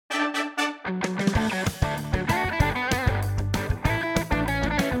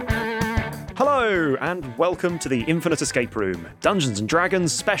Hello, and welcome to the Infinite Escape Room, Dungeons &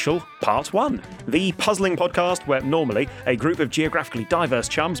 Dragons Special Part 1, the puzzling podcast where normally a group of geographically diverse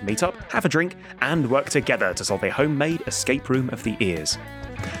chums meet up, have a drink, and work together to solve a homemade escape room of the ears.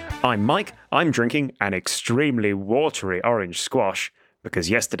 I'm Mike, I'm drinking an extremely watery orange squash, because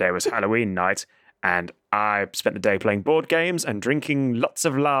yesterday was Halloween night, and I spent the day playing board games and drinking lots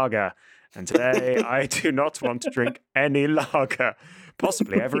of lager, and today I do not want to drink any lager.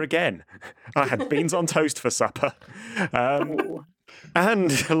 Possibly ever again. I had beans on toast for supper.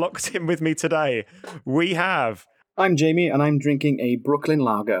 And locked in with me today, we have... I'm Jamie, and I'm drinking a Brooklyn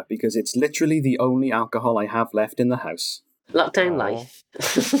Lager because it's literally the only alcohol I have left in the house. Lockdown life.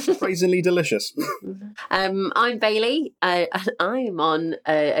 Surprisingly delicious. I'm Bailey. I'm on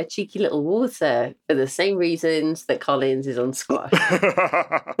a cheeky little water for the same reasons that Collins is on squash.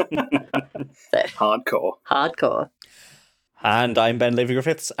 Hardcore. And I'm Ben Lavery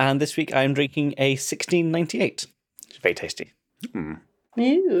Griffiths, and this week I'm drinking a 1698. It's very tasty.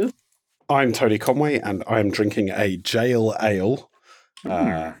 Ew. I'm Tony Conway, and I'm drinking a Jail Ale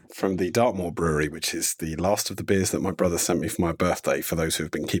from the Dartmoor Brewery, which is the last of the beers that my brother sent me for my birthday, for those who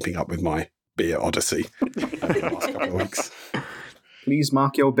have been keeping up with my beer odyssey over the last couple of weeks. Please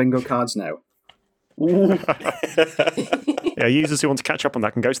mark your bingo cards now. Yeah, users who want to catch up on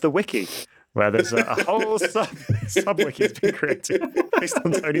that can go to the wiki, where there's a whole sub-wiki has been created based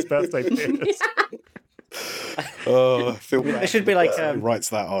on Tony's birthday beers. Oh, I feel bad. It should be like... Who writes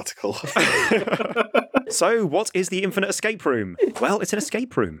that article? So, what is the Infinite Escape Room? Well, it's an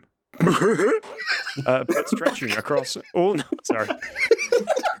escape room. But stretching across all... Sorry.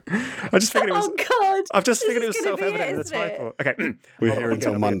 I just figured it was... Oh, God. I've just figured it was This is gonna be self-evident in the it, isn't it? title. Okay. We're here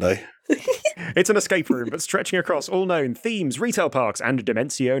until Monday. It's an escape room, but stretching across all known themes, retail parks, and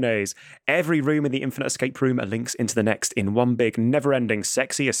dimensiones. Every room in the Infinite Escape Room links into the next in one big, never-ending,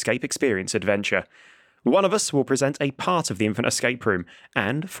 sexy escape experience adventure. One of us will present a part of the Infinite Escape Room,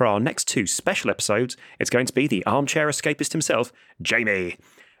 and for our next two special episodes, it's going to be the armchair escapist himself, Jamie,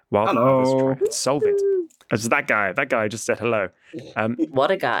 while the others try and solve it. As that guy just said hello. What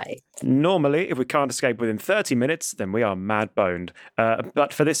a guy. Normally, if we can't escape within 30 minutes, then we are mad boned.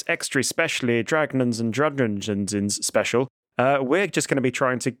 But for this extra specially Dragons and Drudgeons special, we're just going to be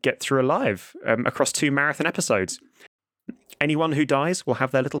trying to get through alive across 2 marathon episodes. Anyone who dies will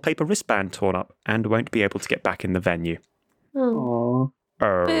have their little paper wristband torn up and won't be able to get back in the venue. Oh.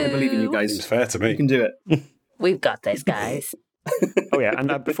 I believe in you guys. Seems fair to me. You can do it. We've got this, guys. Oh, yeah.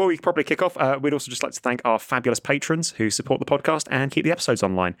 And before we properly kick off, we'd also just like to thank our fabulous patrons who support the podcast and keep the episodes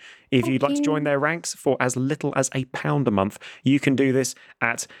online. If you'd like to join their ranks for as little as £1 a month, you can do this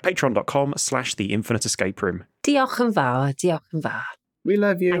at patreon.com/The Infinite Escape Room. Diolch yn fawr, diolch yn fawr. We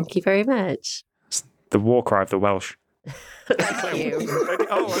love you. Thank you very much. The war cry of the Welsh. Thank you.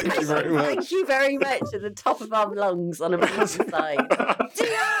 Thank you very much. Thank you very much at the top of our lungs on a mountain side.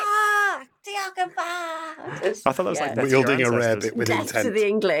 Diolch yn fawr. I thought that was like Wielding a rare bit with Death intent. to the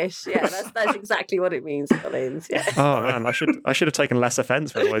English. Yeah, that's exactly what it means, Collins. Yeah. Oh, man, I should have taken less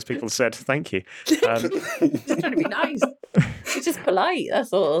offence when all those people said thank you. Just trying to be nice. It's just polite,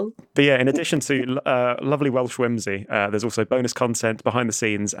 that's all. But yeah, in addition to lovely Welsh whimsy, there's also bonus content behind the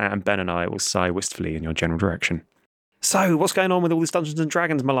scenes, and Ben and I will sigh wistfully in your general direction. So, what's going on with all this Dungeons &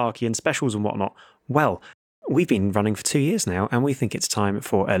 Dragons malarkey and specials and whatnot? Well, we've been running for 2 years now, and we think it's time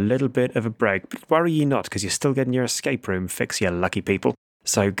for a little bit of a break. But worry you not, because you're still getting your escape room fix, you lucky people.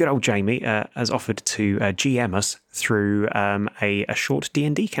 So good old Jamie has offered to GM us through a short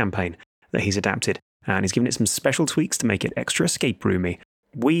D&D campaign that he's adapted, and he's given it some special tweaks to make it extra escape roomy.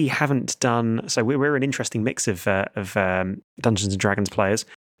 We haven't done... So we're an interesting mix of Dungeons & Dragons players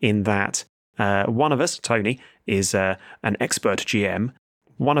in that one of us, Tony, is an expert GM.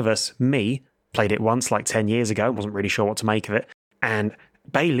 One of us, me, played it once like 10 years ago, wasn't really sure what to make of it. And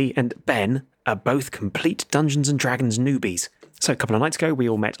Bailey and Ben are both complete Dungeons & Dragons newbies. So a couple of nights ago, we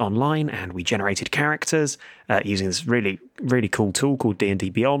all met online and we generated characters using this really, really cool tool called D&D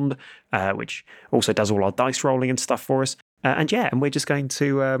Beyond, which also does all our dice rolling and stuff for us. And we're just going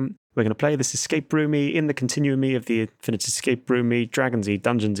to we're going to play this escape roomy in the continuum of the Infinite Escape Roomy, Dragonsy,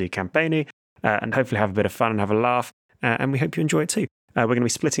 Dungeonsy campaign, and hopefully have a bit of fun and have a laugh. And we hope you enjoy it too. We're going to be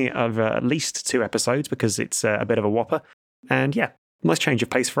splitting it over at least 2 episodes because it's a bit of a whopper. And yeah, nice change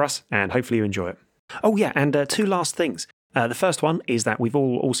of pace for us, and hopefully you enjoy it. Oh yeah, and 2 last things. The first one is that we've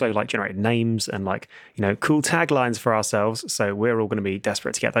all also generated names and cool taglines for ourselves. So we're all going to be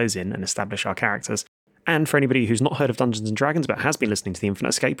desperate to get those in and establish our characters. And for anybody who's not heard of Dungeons & Dragons but has been listening to the Infinite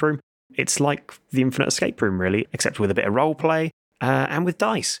Escape Room, it's like the Infinite Escape Room really, except with a bit of role play and with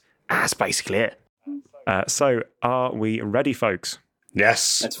dice. That's basically it. So, are we ready, folks?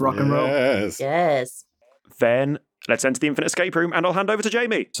 Yes. Let's rock and roll. Yes. Yes. Then let's enter the Infinite Escape Room, and I'll hand over to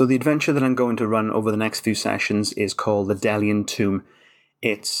Jamie. So the adventure that I'm going to run over the next few sessions is called the Delian Tomb.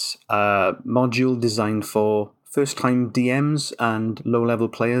 It's a module designed for first-time DMs and low-level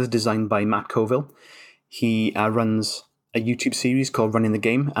players, designed by Matt Colville. He runs a YouTube series called Running the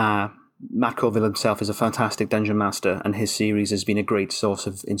Game. Matt Colville himself is a fantastic dungeon master, and his series has been a great source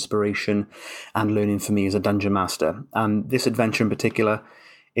of inspiration and learning for me as a dungeon master. And this adventure in particular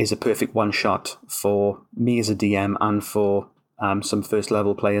is a perfect one-shot for me as a DM and for some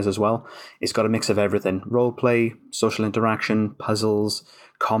first-level players as well. It's got a mix of everything: roleplay, social interaction, puzzles,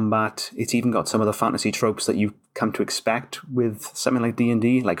 combat. It's even got some of the fantasy tropes that you've come to expect with something like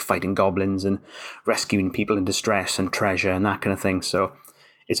D&D, like fighting goblins and rescuing people in distress and treasure and that kind of thing. So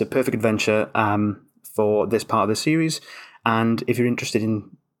it's a perfect adventure for this part of the series. And if you're interested in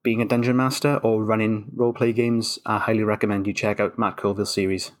being a dungeon master or running roleplay games, I highly recommend you check out Matt Colville's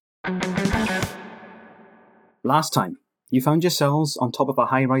series. Last time, you found yourselves on top of a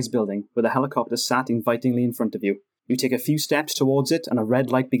high-rise building with a helicopter sat invitingly in front of you. You take a few steps towards it and a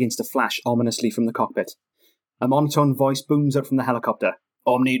red light begins to flash ominously from the cockpit. A monotone voice booms out from the helicopter.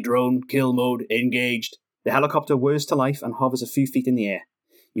 Omni drone, kill mode, engaged. The helicopter whirs to life and hovers a few feet in the air.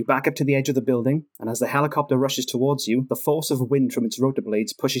 You back up to the edge of the building, and as the helicopter rushes towards you, the force of wind from its rotor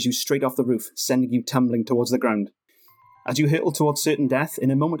blades pushes you straight off the roof, sending you tumbling towards the ground. As you hurtle towards certain death, in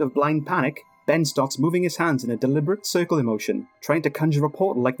a moment of blind panic, Ben starts moving his hands in a deliberate circle motion, trying to conjure a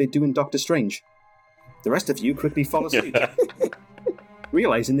portal like they do in Doctor Strange. The rest of you quickly follow suit.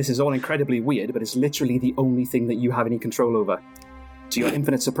 Realizing this is all incredibly weird, but it's literally the only thing that you have any control over. To your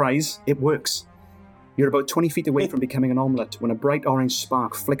infinite surprise, it works. You're about 20 feet away from becoming an omelette when a bright orange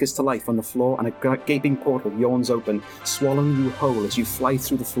spark flickers to life on the floor and a gaping portal yawns open, swallowing you whole as you fly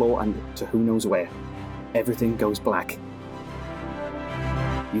through the floor and to who knows where. Everything goes black.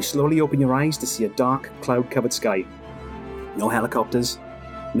 You slowly open your eyes to see a dark, cloud-covered sky. No helicopters,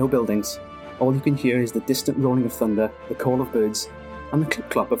 no buildings. All you can hear is the distant rolling of thunder, the call of birds, and the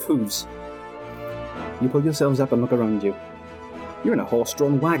clip-clop of hooves. You pull yourselves up and look around you. You're in a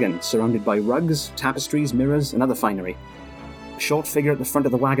horse-drawn wagon, surrounded by rugs, tapestries, mirrors, and other finery. A short figure at the front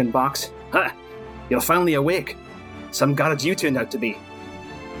of the wagon barks, "Ha! You're finally awake! Some guards you turned out to be!"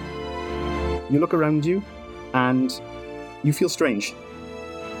 You look around you, and you feel strange.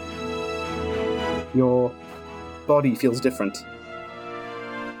 Your body feels different.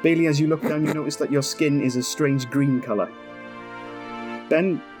 Bailey, as you look down, you notice that your skin is a strange green colour.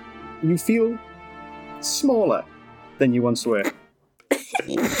 Ben, you feel smaller than you once were.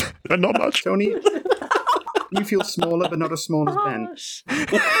 Not much. Tony, you feel smaller, but not as small as Ben.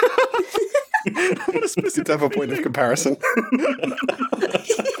 What a specific To have a point of comparison.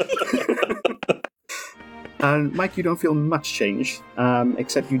 And Mike, you don't feel much change,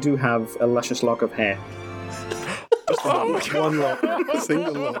 except you do have a luscious lock of hair. Just one lock. A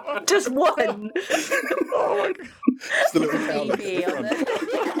single lock. Just one. Oh my God. Just a little cowlick. Baby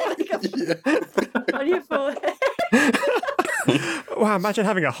on your forehead. Wow, imagine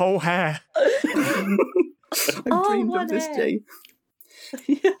having a whole hair. I've dreamed one of this hair. day.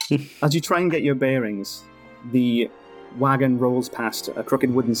 As you try and get your bearings, the wagon rolls past a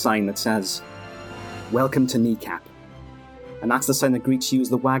crooked wooden sign that says, "Welcome to Kneecap." And that's the sign that greets you as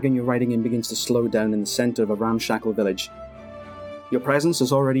the wagon you're riding in begins to slow down in the centre of a ramshackle village. Your presence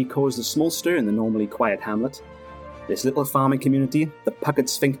has already caused a small stir in the normally quiet hamlet. This little farming community, the puckered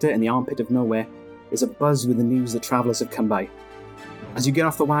sphincter in the armpit of nowhere, is abuzz with the news that travellers have come by. As you get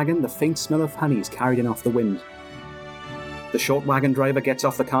off the wagon, the faint smell of honey is carried in off the wind. The short wagon driver gets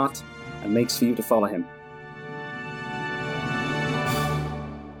off the cart and makes for you to follow him.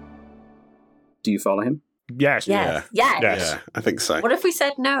 Do you follow him? Yes. Yes. Yes. Yes. Yeah, I think so. What if we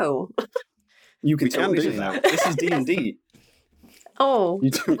said no? You can We can totally do say that. that. This is D&D. Oh.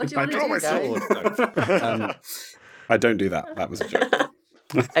 You do. What do you I want draw to my do, guys? sword. No. I don't do that. That was a joke.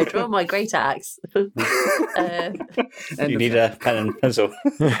 I draw my great axe. End You of need a pen and pencil.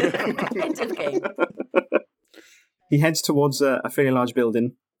 End of game. He heads towards a fairly large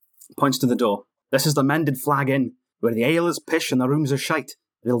building, points to the door. "This is the Mended Flag Inn, where the ale is pish and the rooms are shite.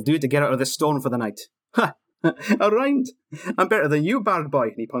 It'll do to get out of this stone for the night." "Ha! I rhymed. I'm better than you, bard boy,"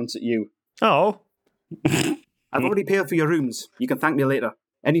 and he points at you. Oh. "I've already paid for your rooms. You can thank me later.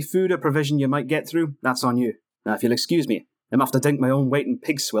 Any food or provision you might get through, that's on you. Now, if you'll excuse me, I'm off to drink my own weight in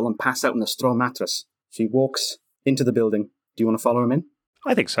pig swill and pass out on the straw mattress." She walks into the building. Do you want to follow him in?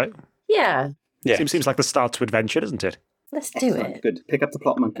 I think so. Yeah. Yeah. Seems like the start to adventure, doesn't it? Let's do Excellent. it. Good. Pick up the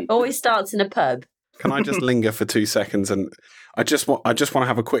plot monkey. Always starts in a pub. Can I just linger for 2 seconds? And I just want to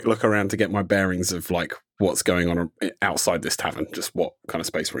have a quick look around to get my bearings of like what's going on outside this tavern, just what kind of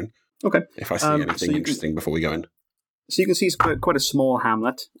space we're in. Okay. If I see anything interesting before we go in. So you can see it's quite a small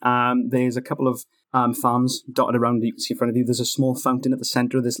hamlet. There's a couple of farms dotted around that you can see in front of you. There's a small fountain at the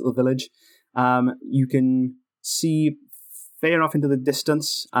centre of this little village. You can see fair off into the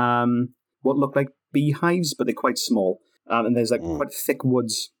distance what look like beehives, but they're quite small. And there's like quite thick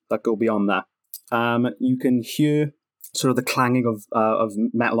woods that go beyond that. You can hear sort of the clanging of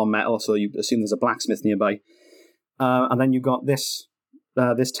metal on metal, so you assume there's a blacksmith nearby. And then you've got this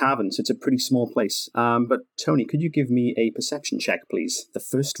tavern, so it's a pretty small place. But Tony, could you give me a perception check, please? The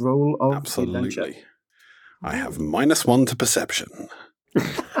first roll of Absolutely. the adventure. I have -1 to perception.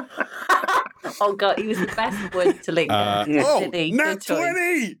 Oh god, he was the best one to link. Nat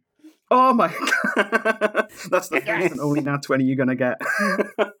 20! Oh my god! That's the first and only nat 20 you're going to get.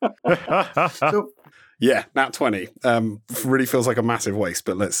 So, Yeah, nat 20. Really feels like a massive waste,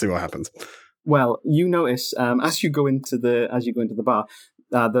 but let's see what happens. well, you notice as you go into the bar,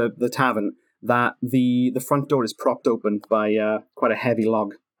 the tavern, that the front door is propped open by quite a heavy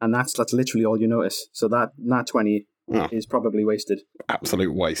log, and that's literally all you notice. So that nat 20 is probably wasted.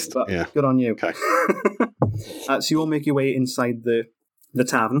 Absolute waste. But Yeah. good on you. Okay. So you all make your way inside the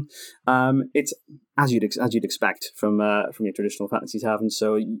tavern. It's as you'd expect from your traditional fantasy tavern.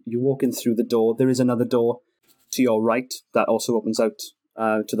 So you walk in through the door. There is another door to your right that also opens out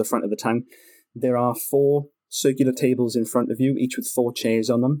to the front of the town. There are 4 circular tables in front of you, each with 4 chairs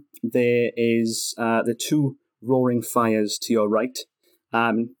on them. There are 2 roaring fires to your right.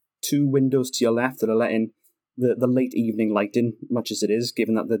 2 windows to your left that are letting the late evening light in, much as it is,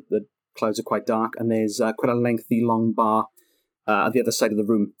 given that the clouds are quite dark. And there's quite a lengthy, long bar at the other side of the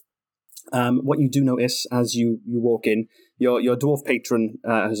room. What you do notice as you walk in, your dwarf patron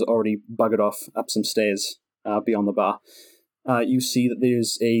has already buggered off up some stairs beyond the bar. You see that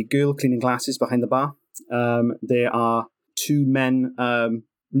there's a girl cleaning glasses behind the bar. There are 2 men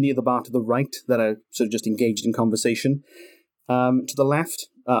near the bar to the right that are sort of just engaged in conversation. To the left,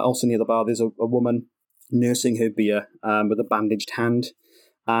 also near the bar, there's a woman nursing her beer with a bandaged hand.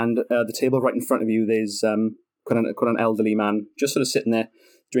 And the table right in front of you, there's quite an elderly man just sort of sitting there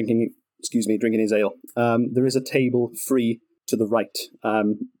drinking his ale. There is a table free to the right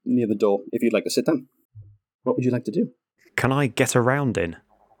near the door if you'd like to sit down. What would you like to do? Can I get around in?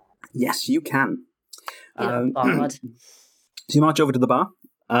 Yes, you can. Bard. So you march over to the bar.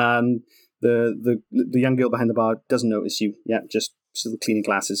 The young girl behind the bar doesn't notice you. Yeah, just still cleaning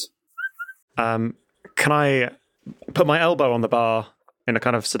glasses. Can I put my elbow on the bar in a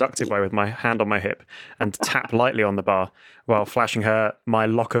kind of seductive way with my hand on my hip and tap lightly on the bar while flashing her my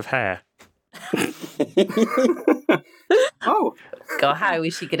lock of hair? Oh, God, how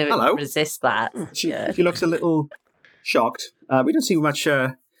is she going Hello. to resist that? she looks a little shocked. We don't see much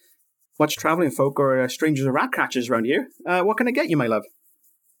travelling folk or strangers or rat catchers around here. What can I get you, my love?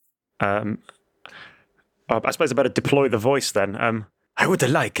 I suppose I better deploy the voice then. I would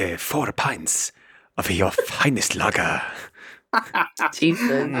like 4 pints of your finest lager.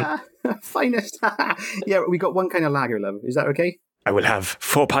 Jesus. Finest. Yeah, we got one kind of lager, love. Is that okay? I will have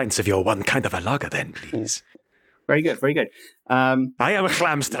 4 pints of your one kind of a lager then, please. Very good, very good. I am a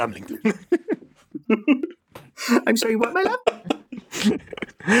clam Stramlington. I'm sorry, what, my love?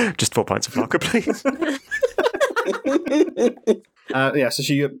 Just 4 pints of lager, please. So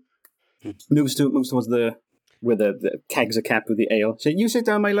she moves towards where the kegs are kept with the ale. So you sit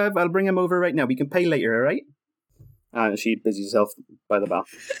down, my love. I'll bring him over right now. We can pay later, all right? She busies herself by the bar.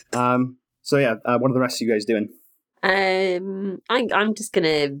 What are the rest of you guys doing? I'm just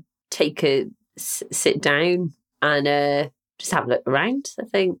gonna take a sit down and just have a look around. I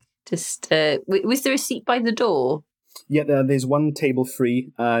think just was there a seat by the door? Yeah, there's one table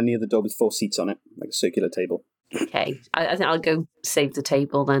free near the door with 4 seats on it, like a circular table. Okay, I think I'll go save the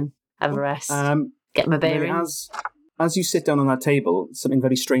table then. Have a rest. Get my bearings. As you sit down on that table, something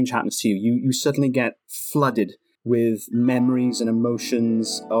very strange happens to you. You suddenly get flooded with memories and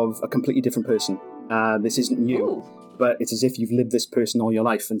emotions of a completely different person. This isn't you, but it's as if you've lived this person all your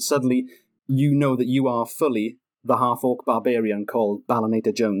life, and suddenly you know that you are fully the half-orc barbarian called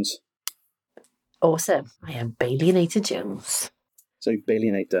Balinator Jones. Awesome. I am Balinator Jones. So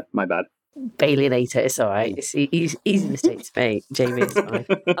Balinator, my bad. Balinator, it's all right. It's easy mistake to make, Jamie. It's fine.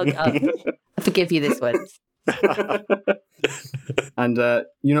 I'll forgive you this once. And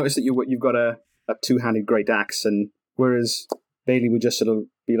you notice that you've got a 2-handed great axe, and whereas Bailey would just sort of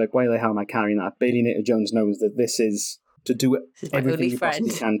be like, why the hell am I carrying that? Balinator Jones knows that this is to do everything you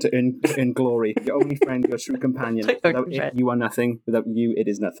possibly can to earn glory. Your only friend, your true companion. Without it, you are nothing. Without you, it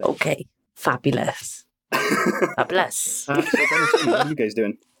is nothing. Okay. Fabulous. Fabulous. So Dennis, what are you guys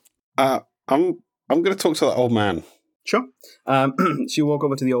doing? I'm going to talk to that old man. Sure. So you walk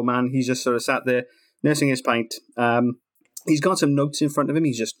over to the old man. He's just sort of sat there, nursing his pint. He's got some notes in front of him.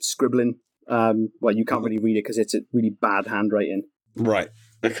 He's just scribbling. Well, you can't really read it because it's a really bad handwriting. Right.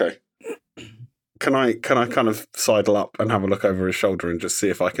 Okay. Can I kind of sidle up and have a look over his shoulder and just see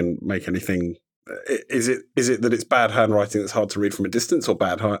if I can make anything? Is it that it's bad handwriting that's hard to read from a distance, or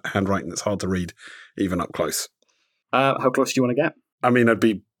bad handwriting that's hard to read even up close? How close do you want to get? I mean, I'd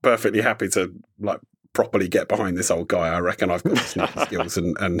be perfectly happy to properly get behind this old guy. I reckon I've got the sneaky skills,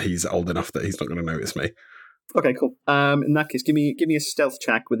 and he's old enough that he's not going to notice me. Okay, cool. In that case, give me a stealth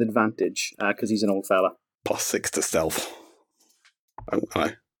check with advantage because he's an old fella. +6 to stealth.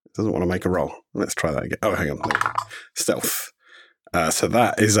 It doesn't want to make a roll. Let's try that again. Oh, hang on. Stealth. So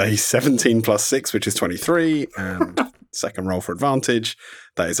that is a 17 + 6, which is 23, and second roll for advantage.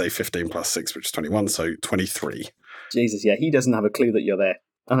 That is a 15 + 6, which is 21, so 23. Jesus, yeah, he doesn't have a clue that you're there.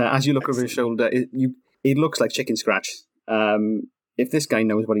 And as you look over his shoulder, it looks like chicken scratch. If this guy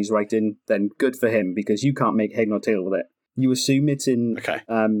knows what he's writing, then good for him, because you can't make head nor tail with it. You assume it's in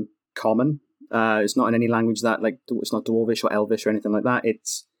common. It's not in any language that, it's not Dwarvish or Elvish or anything like that.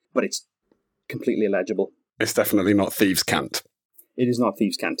 But it's completely illegible. It's definitely not Thieves' Cant. It is not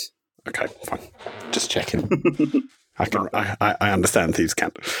Thieves' Cant. Okay, fine. Just checking. I understand Thieves'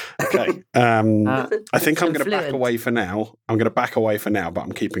 Cant. Okay. I think I'm going to back away for now. But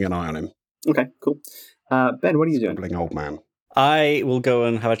I'm keeping an eye on him. Okay, cool. Ben, what are you doing? Scribbling old man. I will go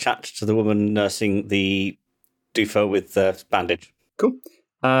and have a chat to the woman nursing the doofo with the bandage. Cool.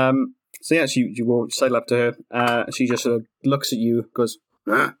 So yeah, you walk sidle up to her. She just sort of looks at you, goes,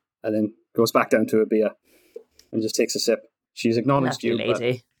 and then goes back down to her beer and just takes a sip. She's acknowledged you,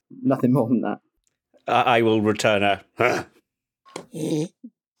 lady. But nothing more than that. I will return her.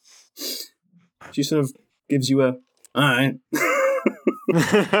 She sort of gives you a, all right.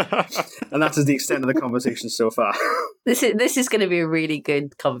 And that is the extent of the conversation so far. This is going to be a really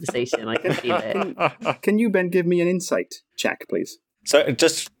good conversation. I can feel it. Can you, Ben, give me an insight check, please? So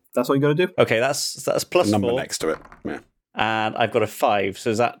just... That's what you got to do? Okay, that's plus number 4. Next to it. Yeah. And I've got a 5,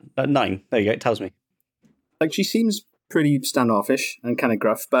 so is that 9? There you go, it tells me. She seems pretty standoffish and kind of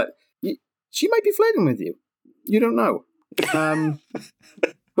gruff, but she might be flirting with you. You don't know.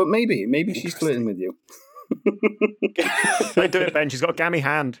 But maybe she's flirting with you. Don't do it, Ben. She's got a gammy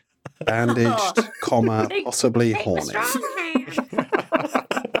hand. Bandaged, possibly horny.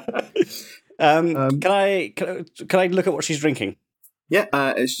 Can I look at what she's drinking? Yeah,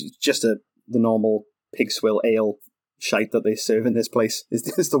 it's just the normal pig swill ale shite that they serve in this place.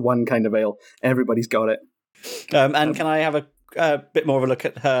 It's the one kind of ale. Everybody's got it. And can I have a bit more of a look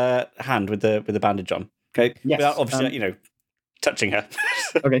at her hand with the bandage on? Okay, yes. without obviously touching her.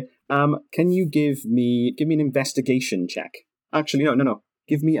 Okay. Can you give me an investigation check? Actually, no.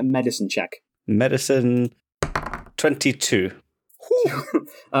 Give me a medicine check. Medicine 22.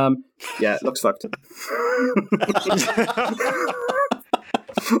 Yeah, it looks fucked.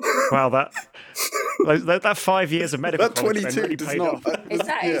 Wow, that 5 years of medical That college 22 really does paid not. off.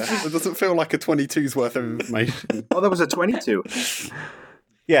 It doesn't feel like a 22's worth of information. Oh, that was a 22.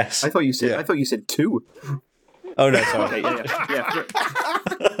 Yes. I thought you said 2. Oh no, sorry. Okay, yeah.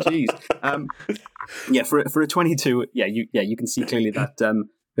 Jeez. Yeah, for a 22, you can see clearly that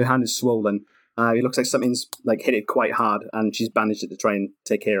her hand is swollen. It looks like something's hit it quite hard, and she's bandaged it to try and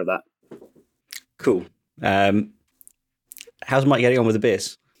take care of that. Cool. How's Mike getting on with the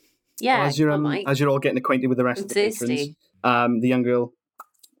beers? Yeah, as you're all getting acquainted with the rest of the patrons, the young girl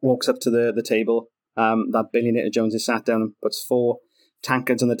walks up to the table. That billionaire Jones is sat down and puts 4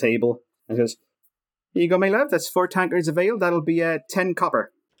 tankards on the table and goes, "Here you go, my love. That's 4 tankards of ale. That'll be 10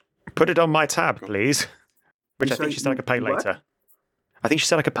 copper. Put it on my tab, please." Which I think she said I could pay what? later. I think she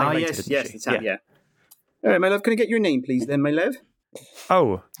said I could pay later, didn't yes, she? the tab, yeah. All right, my love. Can I get your name, please, then, my love?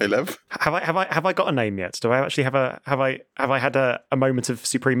 Oh, Hey, Lev. have I got a name yet? Do I actually have I had a moment of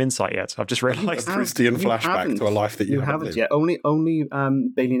supreme insight yet? I've just realised. A Proustian flashback to a life that you haven't lived. yet. Only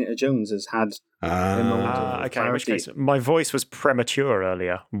Billionaire Jones has had a moment of Okay, in which clarity. case my voice was premature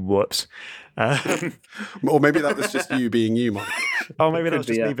earlier. Whoops. Or maybe that was just you being you, Mike. Oh, maybe that was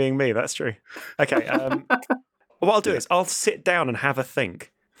Could be, just me being me. That's true. Okay. What I'll do is I'll sit down and have a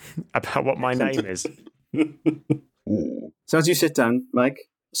think about what my name is. So as you sit down, Mike,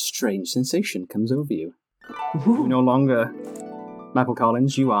 a strange sensation comes over you. You're no longer Michael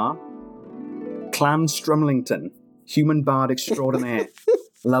Collins, you are Clam Strumlington, human bard extraordinaire,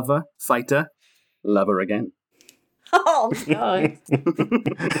 lover, fighter, lover again. Oh, no.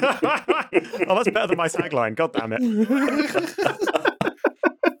 Oh, that's better than my tagline. God damn it.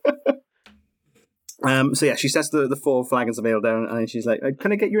 So yeah, she sets the 4 flagons of ale down, and she's like,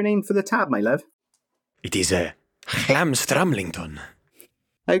 "Can I get your name for the tab, my love?" It is Hlamstramlington.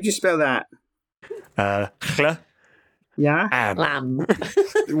 How do you spell that? Chle. Yeah. Lamb.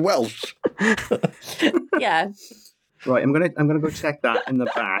 Welsh. Yeah. Right. I'm gonna go check that in the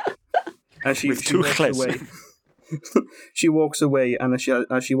back. And she With 2 walks chles. away. She walks away, and as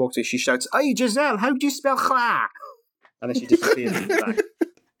she walks away, she shouts, "Hey, Giselle, how do you spell chla?" And then she disappears in the back.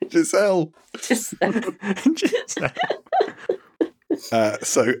 Giselle. Just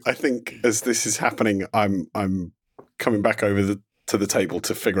So I think as this is happening, I'm coming back over to the table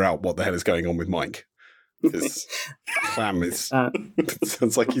to figure out what the hell is going on with Mike. Because Clam is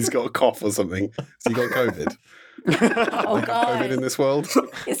sounds like he's got a cough or something. Has he got COVID? oh COVID in god, this world?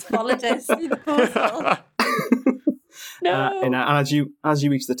 it's followed us in the portal. No. And as you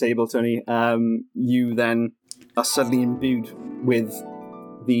reach the table, Tony, you then are suddenly imbued with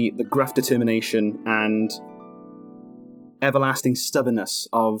the gruff determination and everlasting stubbornness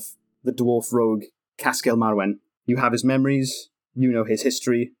of the dwarf rogue Caskel Marwen. You have his memories, you know his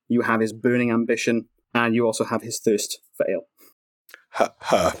history, you have his burning ambition, and you also have his thirst for ale. Her.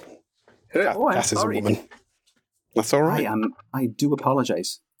 Oh, I'm Cass is a sorry. woman. That's all right. I do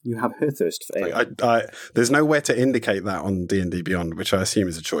apologise. You have her thirst for ale. There's nowhere to indicate that on D&D Beyond, which I assume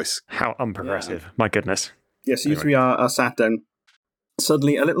is a choice. How unprogressive. My goodness. Yes, you three are sat down,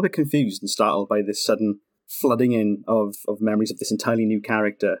 suddenly a little bit confused and startled by this sudden flooding in of memories of this entirely new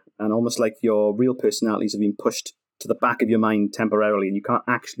character, and almost like your real personalities have been pushed to the back of your mind temporarily, and you can't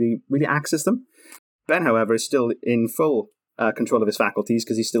actually really access them. Ben, however, is still in full control of his faculties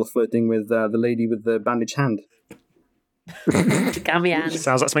because he's still flirting with the lady with the bandaged hand. Gamian.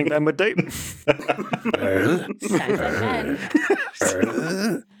 Sounds like something Ben would do.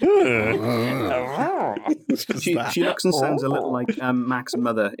 She looks and sounds a little like Mac's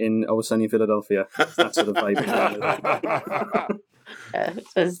mother in Always Sunny in Philadelphia. That sort of vibe. Yeah,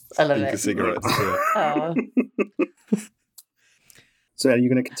 I love Speak it. of cigarettes. Yeah. Oh. So are you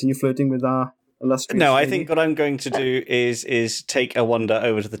going to continue flirting with our illustrious No, I lady? think what I'm going to do is take a wander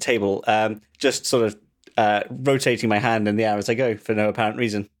over to the table, just sort of rotating my hand in the air as I go for no apparent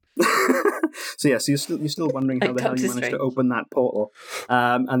reason. So you're still wondering how Like the hell you Doctor managed to Strange. open that portal,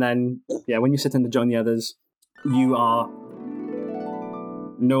 and then when you sit in to join the others, you are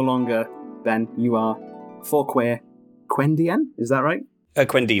no longer Ben. You are Forquer Quendien. Is that right?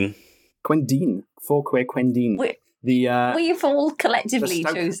 Quendine. Quendine. Forquer Quendine. We've all collectively the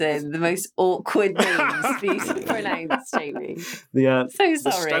stout- chosen the most awkward names for you to pronounce, Jamie. So So the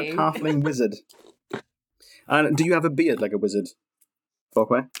stout sorry. halfling wizard. And do you have a beard like a wizard,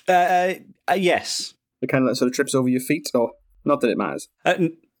 Forquer? Yes. The kind that sort of trips over your feet, or not that it matters. No,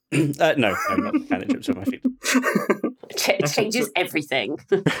 not the kind of trips over my feet. It changes everything.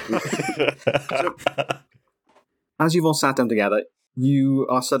 As you've all sat down together, you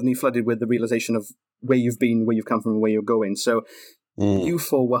are suddenly flooded with the realization of where you've been, where you've come from, and where you're going. So you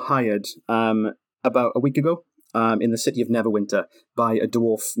four were hired about a week ago in the city of Neverwinter by a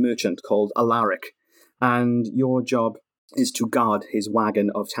dwarf merchant called Alaric. And your job is to guard his wagon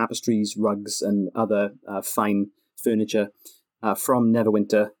of tapestries, rugs, and other fine furniture from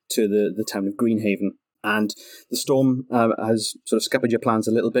Neverwinter to the town of Greenhaven. And the storm has sort of scuppered your plans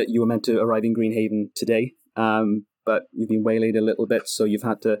a little bit. You were meant to arrive in Greenhaven today, but you've been waylaid a little bit, so you've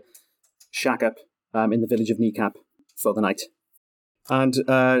had to shack up in the village of Kneecap for the night. And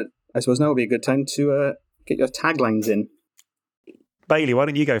I suppose now would be a good time to get your taglines in. Bailey, why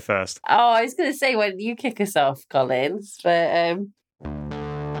don't you go first? Oh, I was going to say, why don't you kick us off, Collins? But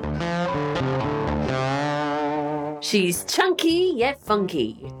she's chunky yet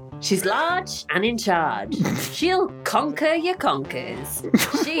funky. She's large and in charge. She'll conquer your conkers.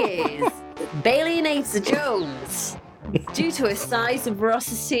 She is Bailey Nates Jones. Due to her size and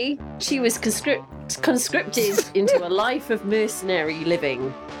ferocity, she was conscripted into a life of mercenary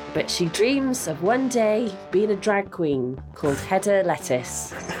living. But she dreams of one day being a drag queen called Hedda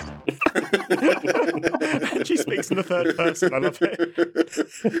Lettuce. She speaks in the third person. I love it.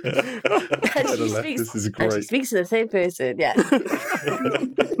 This is And great. she speaks in the third person, yeah.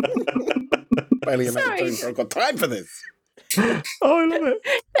 Bailey and Sorry. Jones, I've got time for this. Oh, I love it.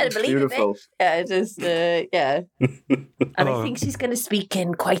 Better believe Beautiful. it. Yeah, just, yeah. And I think she's going to speak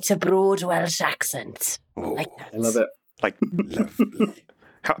in quite a broad Welsh accent. Like that. I love it. Like, Lovely.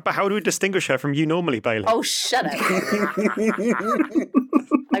 but how do we distinguish her from you normally, Bailey? Oh, shut up.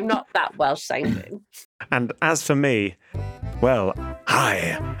 I'm not that Welsh sounding. And as for me, well,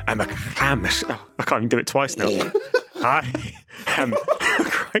 I am a clam. Oh, I can't even do it twice now. I am.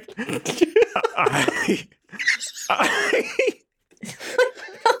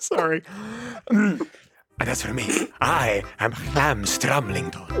 Sorry. And as for me, I am Clam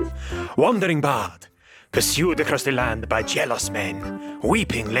Stramlington, wandering bard, pursued across the land by jealous men,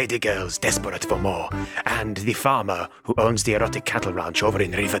 weeping lady girls desperate for more, and the farmer who owns the erotic cattle ranch over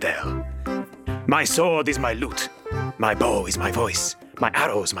in Riverdale. My sword is my lute, my bow is my voice, my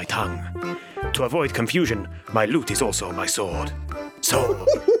arrows my tongue. To avoid confusion, my lute is also my sword. So,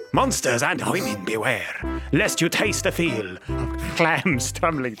 monsters and women beware, lest you taste the feel of Clam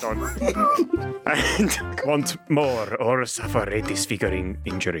Stramlington and want more or suffer a disfiguring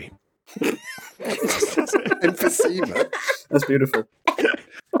injury. Emphysema. That's beautiful.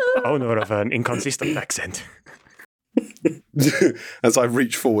 Owner of an inconsistent accent. As I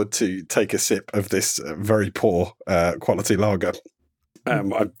reach forward to take a sip of this very poor quality lager,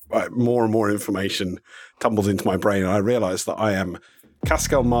 more and more information tumbles into my brain, and I realise that I am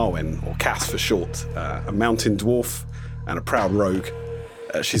Caskel Marwen, or Cass for short, a mountain dwarf and a proud rogue.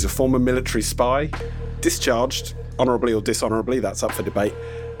 She's a former military spy, discharged, honourably or dishonourably, that's up for debate.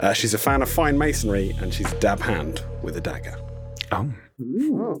 She's a fan of fine masonry, and she's a dab hand with a dagger. Oh.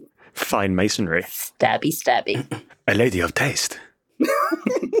 Ooh. Fine masonry. Stabby. A lady of taste.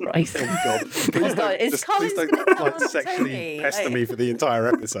 Right. Oh, God. It's Colin's please gonna don't come on sexually Tony. pester me for the entire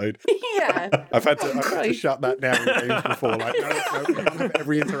episode. Yeah. I've had to shut that down in games before. Like, no, we can't have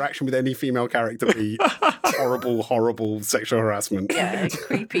every interaction with any female character be horrible sexual harassment. Yeah,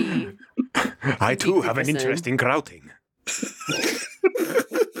 creepy. I too have an interest in grouting.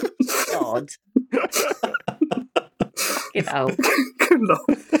 God. Get out. Good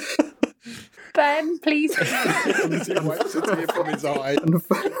Lord. Ben, please. He wipes a tear from his eye.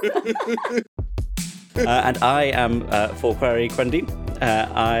 And I am for Query Quendine.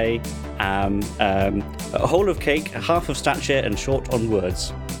 I am a whole of cake, half of stature, and short on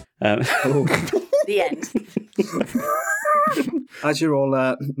words. The end. As you're all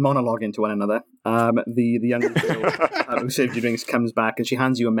monologuing to one another, the young girl who served you drinks comes back and she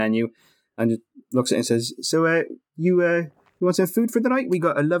hands you a menu and just looks at it and says, "So, you want some food for the night? We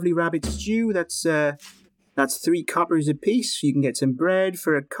got a lovely rabbit stew. That's 3 coppers a piece. You can get some bread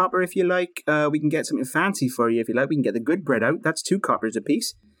for a copper if you like. We can get something fancy for you if you like. We can get the good bread out. That's 2 coppers a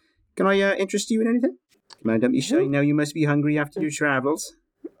piece. Can I interest you in anything? Man, don't be shy now. You must be hungry after your travels."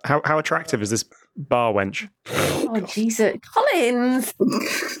 How attractive is this bar wench? Oh, Jesus. Collins!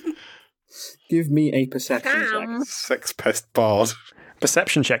 Give me a perception check. Damn. Sex pest bard.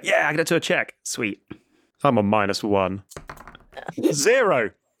 Perception check. Yeah, I get it to a check. Sweet. I'm on -1.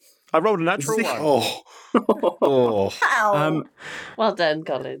 0. I rolled a natural 1. Oh. Ow. Well done,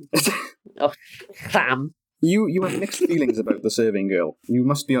 Colin. Oh, Sam. You have mixed feelings about the serving girl. You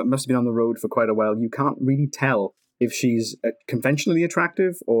must have been on the road for quite a while. You can't really tell if she's conventionally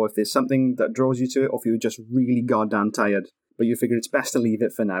attractive or if there's something that draws you to it, or if you're just really goddamn tired. But you figure it's best to leave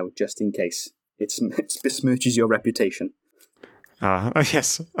it for now, just in case. It besmirches your reputation.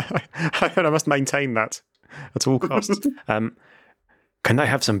 Yes. I must maintain that at all costs. Can I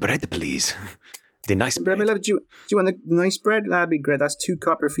have some bread, please? The nice bread. My love, do you want the nice bread? That'd be great. That's 2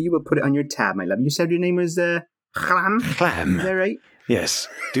 copper for you. We'll put it on your tab, my love. You said your name was Clam? Clam. Is that right? Yes.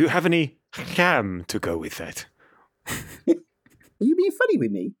 Do you have any ham to go with that? Are you being funny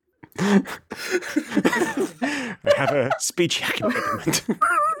with me? I have a speech impediment.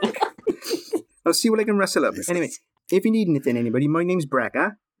 I'll see what I can rustle up. Anyway, if you need anything, anybody, my name's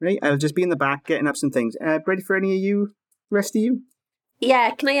Brecca, right? I'll just be in the back getting up some things. Bread for any of you? Rest of you?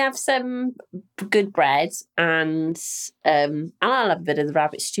 Yeah, can I have some good bread and I'll have a bit of the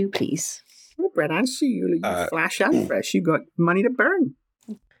rabbit stew, please. What bread and stew? You flash and fresh. You got money to burn.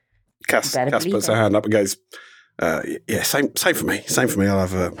 Cass puts her hand up and goes, yeah, same for me. Same for me. I'll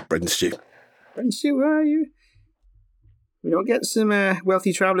have bread and stew. Bread and stew, are you? We don't get some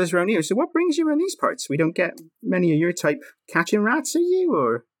wealthy travellers around here, so what brings you around these parts? We don't get many of your type catching rats, are you?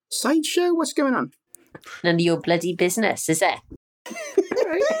 Or sideshow? What's going on? None of your bloody business, is it?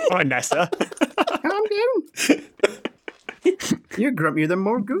 Hi, Nessa. Calm down. You're grumpier than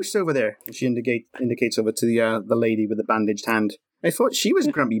more goose over there. And she indicates over to the lady with the bandaged hand. I thought she was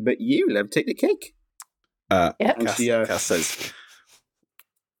grumpy, but you, love, take the cake. Cass says,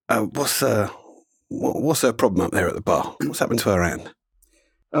 what's her problem up there at the bar? What's happened to her hand?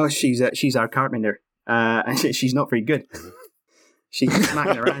 Oh, she's our carpenter. And she's not very good. She's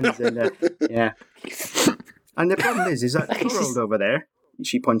smacking her hands and yeah. And the problem is that Thorold over there,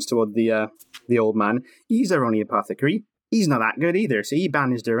 she points toward the old man, he's our only apothecary. He's not that good either, so he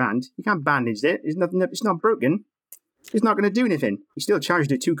bandaged her hand. You can't bandage it. It's not broken. It's not going to do anything. He still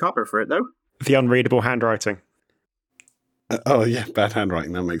charged her 2 copper for it, though. The unreadable handwriting. Oh, yeah, bad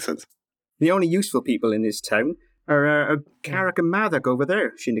handwriting. That makes sense. The only useful people in this town Carrick and Maddock over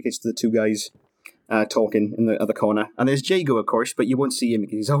there. She indicates to the two guys talking in the other corner. And there's Jago, of course, but you won't see him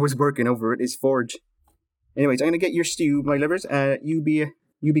because he's always working over at his forge. Anyways, I'm going to get your stew, my lovers. You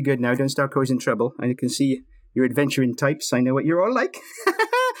be good now. Don't start causing trouble. I can see your adventuring types. I know what you're all like.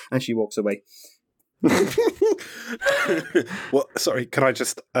 And she walks away. Sorry, can I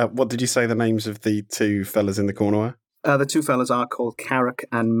just... what did you say the names of the two fellas in the corner were? The two fellas are called Carrick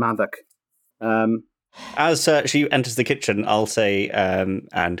and Maddock. As she enters the kitchen, I'll say,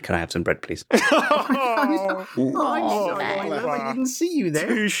 and can I have some bread, please? I'm sorry, my love. I didn't see you there.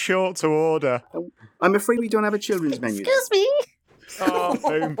 Too short to order. I'm afraid we don't have a children's menu. Excuse me. Oh,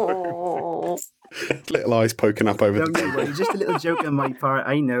 boom. Oh. Little eyes poking up over Don't the worry, just a little joke on my part.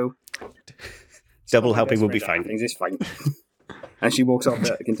 I know. Double helping will be fine. Things is fine. And she walks off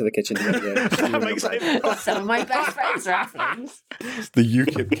into the kitchen. That makes it. Some of my best friends are Africans. the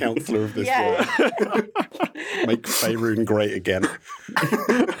UKIP councillor of this world. Make Faerun great again.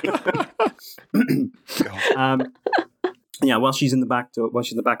 While she's in the back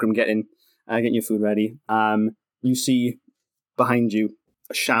room getting your food ready, you see behind you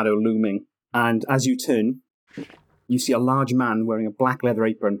a shadow looming, and as you turn, you see a large man wearing a black leather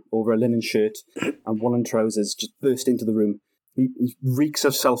apron over a linen shirt and woolen trousers just burst into the room. He reeks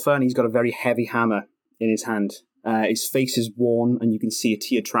of sulphur, and he's got a very heavy hammer in his hand. His face is worn, and you can see a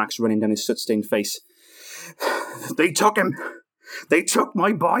tear tracks running down his soot-stained face. They took him! They took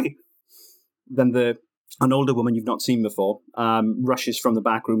my boy! Then an older woman you've not seen before rushes from the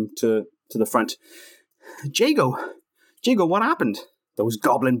back room to the front. Jago, what happened? Those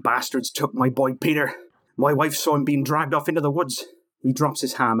goblin bastards took my boy Peter. My wife saw him being dragged off into the woods. He drops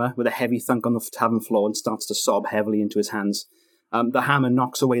his hammer with a heavy thunk on the tavern floor and starts to sob heavily into his hands. The hammer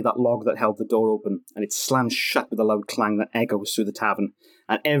knocks away that log that held the door open, and it slams shut with a loud clang that echoes through the tavern.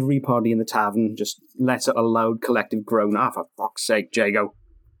 And every party in the tavern just lets out a loud collective groan. For fuck's sake, Jago.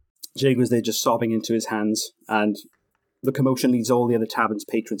 Jago's there just sobbing into his hands, and the commotion leads all the other tavern's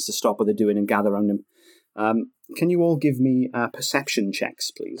patrons to stop what they're doing and gather around him. Can you all give me perception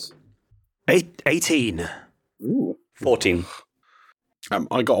checks, please? 18. Ooh. 14.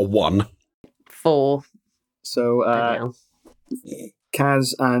 I got a 1. 4. So,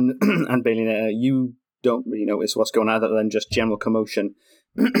 Kaz and Bailey, you don't really notice what's going on other than just general commotion.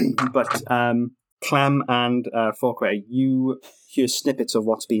 But Clem and Forquay, you hear snippets of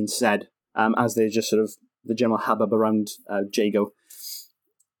what's being said as there's just sort of the general hubbub around Jago.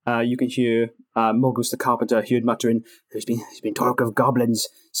 You can hear Morgus the carpenter muttering, There's been talk of goblins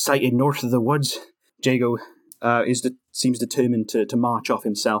sighted north of the woods. Jago seems determined to march off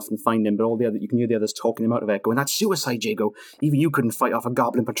himself and find him, but you can hear the others talking him out of it, going, "That's suicide, Jago. Even you couldn't fight off a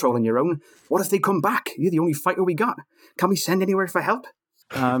goblin patrol on your own. What if they come back? You're the only fighter we got. Can we send anywhere for help?"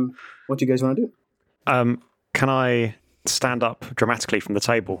 What do you guys want to do? Can I stand up dramatically from the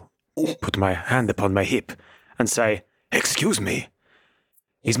table, put my hand upon my hip, and say, "Excuse me,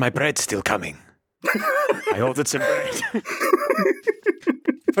 is my bread still coming? I ordered some bread."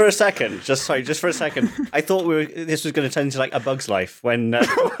 For a second, just for a second, I thought this was going to turn into like A Bug's Life when when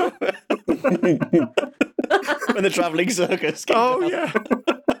the travelling circus came down. Yeah.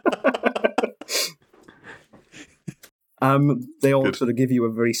 They all sort of give you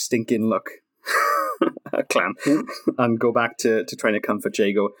a very stinking look, Clam, and go back to trying to comfort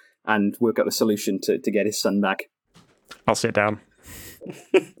Jago and work out a solution to get his son back. I'll sit down.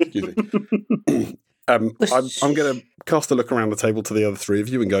 Excuse me. I'm going to cast a look around the table to the other three of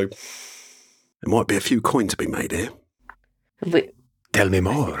you and go, there might be a few coin to be made here. Tell me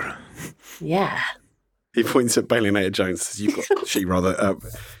more. Yeah. He points at Balinator Jones. Says, you've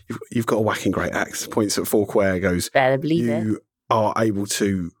got a whacking great axe. Points at Forquare, goes, Better believe you are able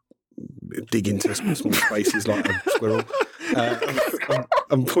to dig into small spaces like a squirrel.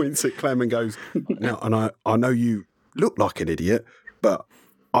 And points at Clem and goes, now, and I know you look like an idiot, but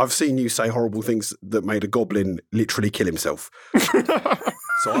I've seen you say horrible things that made a goblin literally kill himself.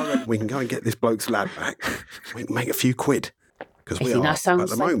 So I reckon we can go and get this bloke's lad back. We can make a few quid. Because we are, at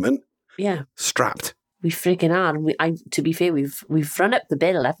the moment, strapped. We freaking are. To be fair, we've run up the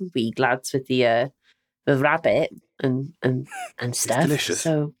bill, haven't we, lads, with the rabbit and stuff. It's delicious.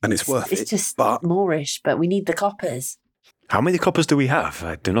 So and it's worth it. It's just but moreish, but we need the coppers. How many coppers do we have?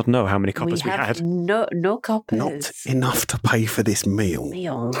 I do not know how many coppers we had. No coppers. Not enough to pay for this meal.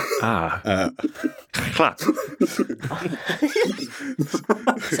 Clap.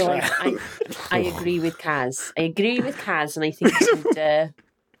 So I agree with Kaz. And I think we should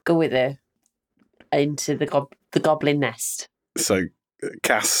go with her into the goblin nest. So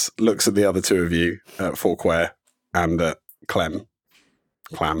Cass looks at the other two of you, Forquare and Clam.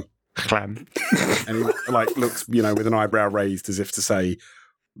 Clem. And he like looks, with an eyebrow raised as if to say,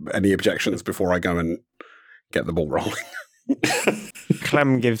 any objections before I go and get the ball rolling.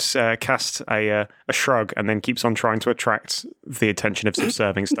 Clem gives Cast a shrug and then keeps on trying to attract the attention of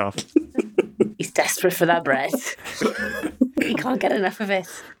subserving staff. He's desperate for that bread. He can't get enough of it.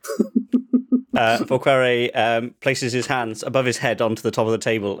 Forquere places his hands above his head onto the top of the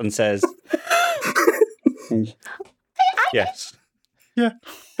table and says, yes. Yeah.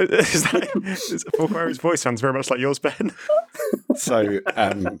 Forquere's voice sounds very much like yours, Ben. So,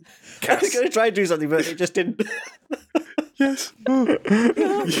 I was Cass, going to try and do something, but it just didn't. yes. You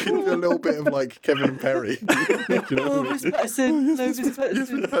did a little bit of like Kevin and Perry. Do you know what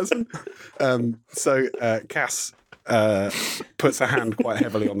I mean? So Cass puts a hand quite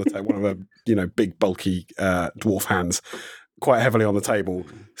heavily on the table, one of her, big, bulky dwarf hands, quite heavily on the table,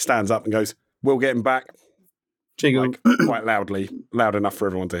 stands up and goes, "We'll get him back." Jago, Quite loudly, loud enough for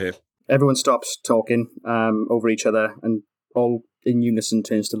everyone to hear. everyone stops talking over each other and all in unison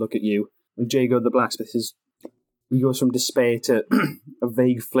turns to look at you. And Jago, the blacksmith, he goes from despair to a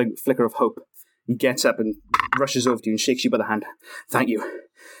vague flicker of hope. He gets up and rushes over to you and shakes you by the hand. Thank you.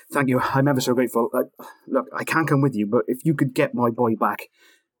 I'm ever so grateful. Look, I can't come with you, but if you could get my boy back,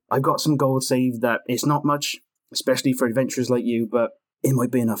 I've got some gold saved that it's not much, especially for adventurers like you, but it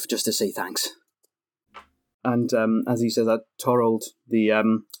might be enough just to say thanks. And as he says that, Torald, the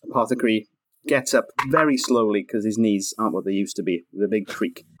apothecary, gets up very slowly because his knees aren't what they used to be, with a big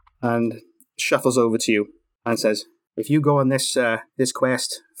creak, and shuffles over to you and says, "If you go on this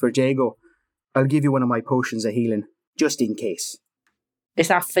quest for Jago, I'll give you one of my potions of healing, just in case." Is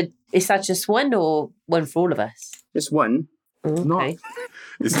that just one or one for all of us? Just one. Okay. Not.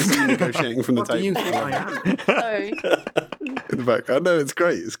 Is this you negotiating from the What do you table? think I am? Sorry. In the back. I know, it's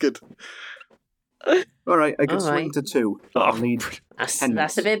great. It's good. All right, I can All swing right. to 2. I'll need.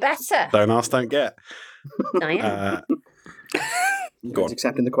 That's a bit better. Don't ask, don't get. I am. Go on.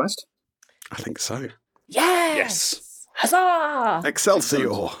 Accepting the quest. I think so. Yes! Huzzah!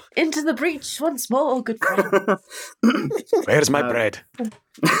 Excelsior! Into the breach once more, good friend. Where's my bread?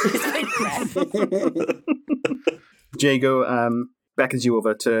 Jago beckons you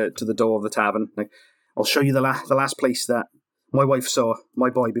over to the door of the tavern. Like, I'll show you the last place that my wife saw my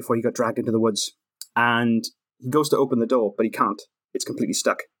boy before he got dragged into the woods. And he goes to open the door, but he can't. It's completely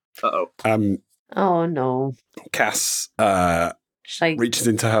stuck. Uh-oh. Oh, no. Cass Should I... reaches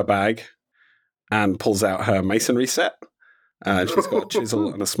into her bag and pulls out her masonry set. And she's got a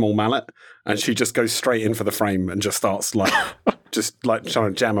chisel and a small mallet. And she just goes straight in for the frame and just starts trying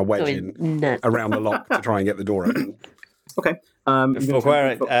to jam a wedge in No. around the lock to try and get the door open. Okay.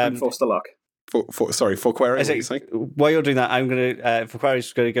 Enforce the lock. Forquere, what I are you say, saying? while you're doing that, I'm going to,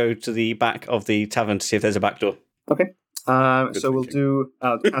 Forquere's going to go to the back of the tavern to see if there's a back door. Okay. So we'll thinking. do...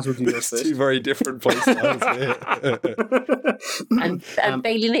 as we'll do this It's first. two very different places here. And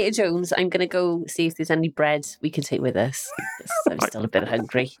Bailey Later Jones, I'm going to go see if there's any bread we can take with us. 'Cause I'm still a bit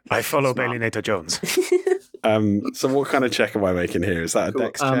hungry. I follow Bailey Nato Jones. So what kind of check am I making here? Is that a Cool.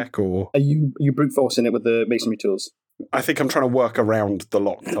 dex check or... Are you brute forcing it with the masonry tools? I think I'm trying to work around the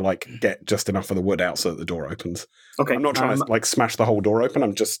lock to get just enough of the wood out so that the door opens. Okay. I'm not trying to smash the whole door open.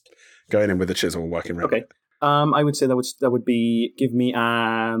 I'm just going in with a chisel and working around. Okay. it. I would say that would be give me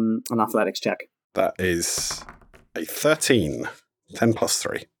an athletics check. That is a 13. 10 plus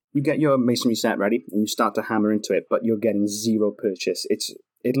 3. You get your masonry set ready and you start to hammer into it, but you're getting zero purchase.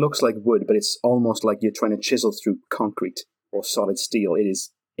 It looks like wood, but it's almost like you're trying to chisel through concrete or solid steel. It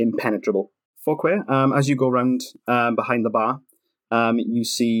is impenetrable. Forquare, as you go around behind the bar, you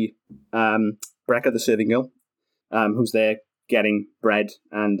see Brecca, the serving girl, who's there getting bread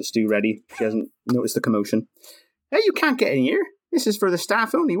and the stew ready. She hasn't noticed the commotion. Hey, you can't get in here. This is for the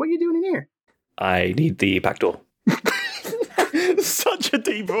staff only. What are you doing in here? I need the back door. Such a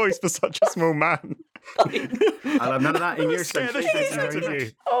deep voice for such a small man. I'll have none of that in your Scared the century. shit out of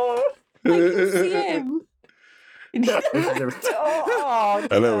you. Oh, I can see him. Oh,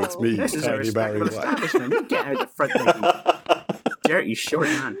 Hello, no. it's me, This is a Tiny Barry respectable White. establishment. You get out the front, lady. Dirty short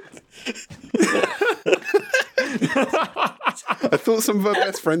man. I thought some of her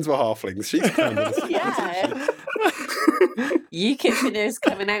best friends were halflings. She's kind of Yeah. You Kitchener's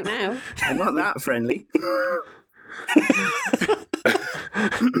coming out now. I'm not that friendly. Do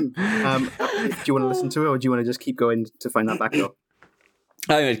you want to listen to it, or do you want to just keep going to find that back door?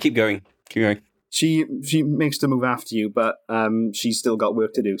 I'm going to keep going. Keep going. She makes the move after you, but she's still got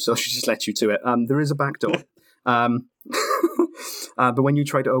work to do, so she just lets you to it. There is a back door. But when you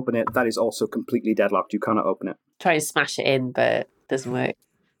try to open it, that is also completely deadlocked. You cannot open it. Try to smash it in, but it doesn't work.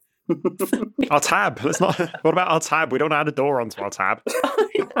 Our tab. Let's not. What about our tab? We don't add a door onto our tab.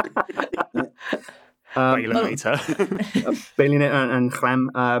 Balinator. Balinator and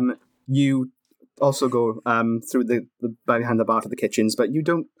Clem, you also go through the behind the bar to the kitchens, but you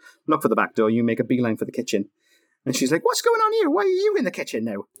don't look for the back door. You make a beeline for the kitchen. And she's like, "What's going on here? Why are you in the kitchen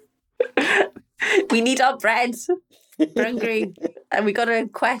now?" We need our bread. We're hungry. And we got a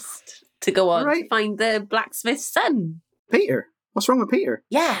quest to go on to find the blacksmith's son. Peter? What's wrong with Peter?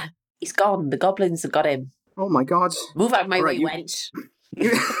 Yeah, he's gone. The goblins have got him. Oh my god. Move out of my way, wench.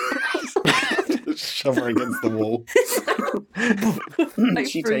 Shove her against the wall.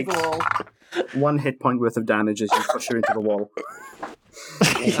 She takes 1 hit point worth of damage as you push her into the wall.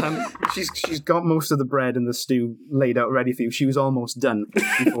 She's got most of the bread and the stew laid out ready for you. She was almost done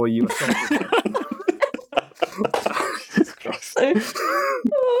before you assaulted her.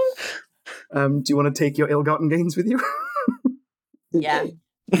 Do you want to take your ill-gotten gains with you? Yeah.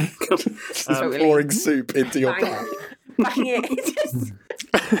 Pouring soup into your bag. Bang it.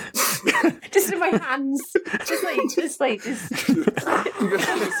 Just in my hands. Just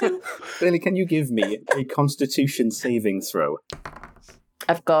Bailey, can you give me a Constitution saving throw?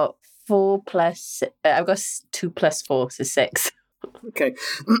 I've got 4 plus. I've got 2 plus 4, so 6. Okay.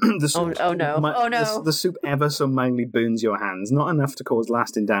 The soup, oh no. The soup ever so mildly burns your hands. Not enough to cause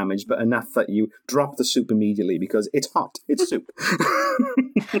lasting damage, but enough that you drop the soup immediately because it's hot. It's soup.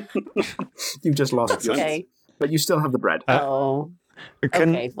 You just lost your hands. But you still have the bread.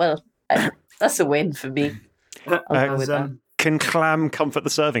 Okay, well, that's a win for me. I'll go with that. Can Clam comfort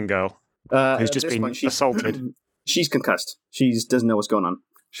the serving girl who's just been assaulted? She's concussed. She doesn't know what's going on.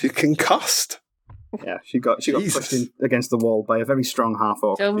 She's concussed? Yeah, she got pushed in against the wall by a very strong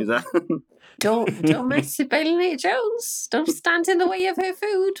half-orc. Don't mess with Balinator Jones. Don't stand in the way of her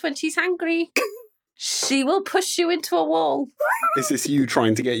food when she's hungry. She will push you into a wall. Is this you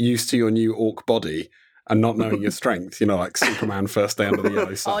trying to get used to your new orc body and not knowing your strength? You know, like Superman first day under the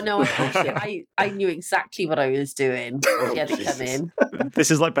yellow sun. Oh no, I knew exactly what I was doing. She had to come in.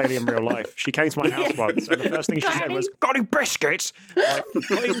 This is like Bailey in real life. She came to my house once, and the first thing she said was, "Got any biscuits?" Like,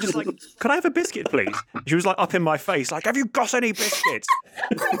 not even just like, "Could I have a biscuit, please?" She was like up in my face, like, "Have you got any biscuits?"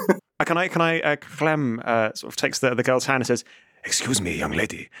 Can I? Clem sort of takes the girl's hand and says, "Excuse me, young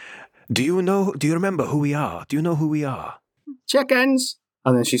lady. Do you remember who we are? Do you know who we are?" Chickens.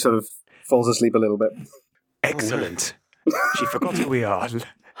 And then she sort of falls asleep a little bit. Excellent. She forgot who we are.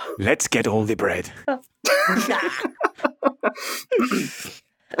 Let's get all the bread.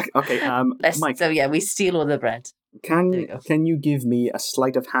 Okay, Mike. So yeah, we steal all the bread. Can you give me a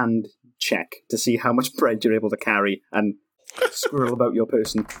sleight of hand check to see how much bread you're able to carry and squirrel about your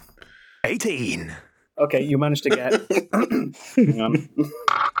person? 18. Okay, you managed to get. Hang on.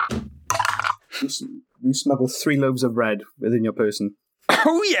 You smuggle 3 loaves of bread within your person.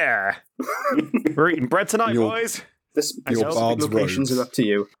 Oh yeah, we're eating bread tonight, boys. Your locations are up to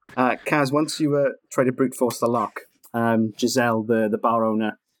you. Kaz, once you try to brute force the lock, Giselle, the bar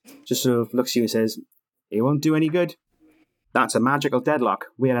owner, just sort of looks at you and says, "It won't do any good. That's a magical deadlock.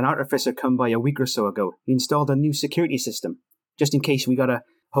 We had an artificer come by a week or so ago. He installed a new security system, just in case we got to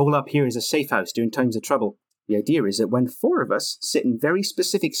hole up here as a safe house during times of trouble. The idea is that when 4 of us sit in very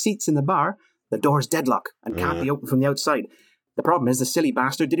specific seats in the bar, the door's deadlock and can't be opened from the outside. The problem is the silly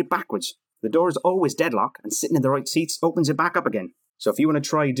bastard did it backwards. The door is always deadlock, and sitting in the right seats opens it back up again. So if you want to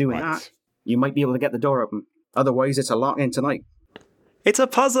try doing that, you might be able to get the door open. Otherwise, it's a lock-in tonight." It's a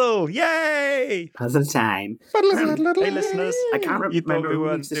puzzle! Yay! Puzzle time. Hey, listeners. I can't remember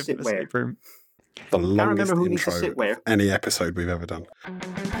who needs to sit where. The longest intro of any episode we've ever done.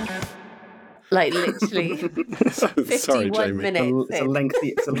 Like literally 51 Sorry, Jamie. minutes.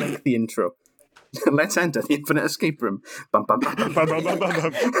 It's a lengthy intro. Let's enter the infinite escape room. Bum, bum, bum, bum, bum, bum, bum,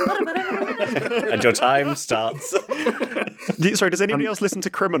 bum. And your time starts. Sorry, does anybody else listen to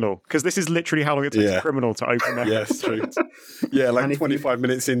Criminal? Because this is literally how long it takes Criminal to open their... Yes, true. Yeah, like 25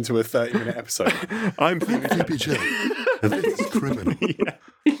 minutes into a 30-minute episode. I'm Phoebe J. And this is Criminal. Yeah.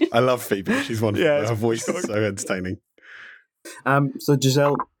 I love Phoebe. She's wonderful. Yeah, her voice is so entertaining. So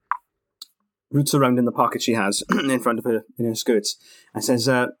Giselle roots around in the pocket she has in front of her in her skirts and says,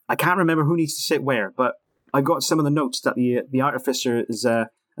 "I can't remember who needs to sit where, but I got some of the notes that the artificer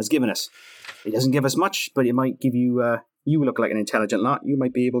has given us. He doesn't give us much, but it might give you. You look like an intelligent lot. You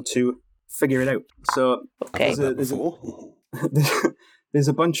might be able to figure it out." So there's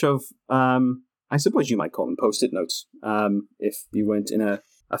a bunch of I suppose you might call them post-it notes if you weren't in a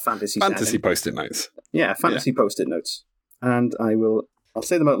fantasy setting. Post-it notes. Yeah, fantasy post-it notes, and I'll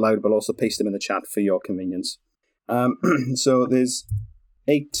say them out loud, but also paste them in the chat for your convenience. So there's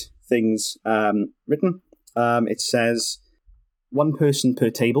 8 things written. It says, 1 person per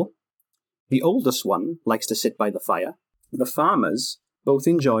table. The oldest one likes to sit by the fire. The farmers both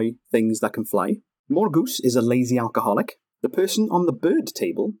enjoy things that can fly. Morgoose is a lazy alcoholic. The person on the bird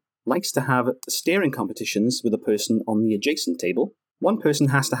table likes to have staring competitions with the person on the adjacent table. 1 person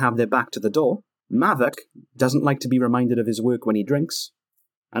has to have their back to the door. Mavok doesn't like to be reminded of his work when he drinks.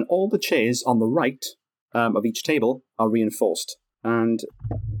 And all the chairs on the right of each table are reinforced. And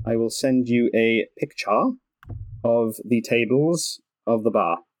I will send you a picture of the tables of the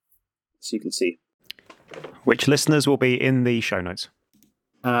bar, so you can see. Which listeners will be in the show notes.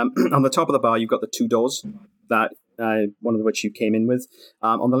 On the top of the bar, you've got the 2 doors, that one of which you came in with.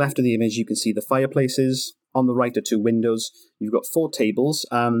 On the left of the image, you can see the fireplaces. On the right are 2 windows. You've got 4 tables.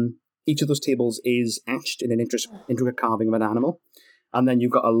 Each of those tables is etched in an intricate carving of an animal. And then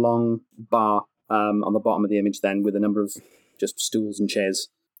you've got a long bar on the bottom of the image then with a number of just stools and chairs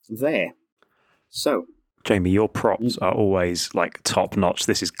there. So, Jamie, your props are always like top notch.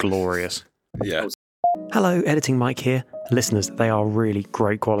 This is glorious. Yeah. Hello, Editing Mike here. Listeners, they are really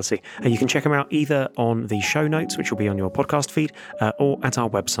great quality. You can check them out either on the show notes, which will be on your podcast feed, or at our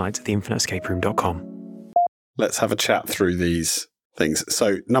website, theinfiniteescaperoom.com. Let's have a chat through these things.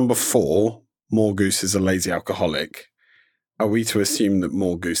 So, number 4, Morgoose is a lazy alcoholic. Are we to assume that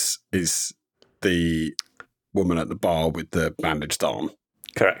Morgoose is the woman at the bar with the bandaged arm?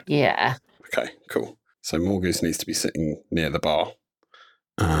 Correct. Yeah. Okay, cool. So Morgoose needs to be sitting near the bar.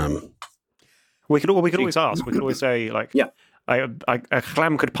 We could always ask. We could always say, like, Yeah. a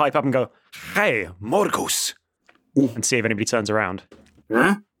clam could pipe up and go, "Hey, Morgoose," and see if anybody turns around.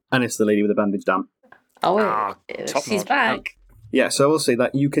 Huh? And it's the lady with the bandaged arm. Oh, top she's notch. back. Yeah, so I will say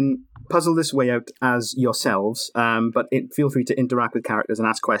that you can puzzle this way out as yourselves, but feel free to interact with characters and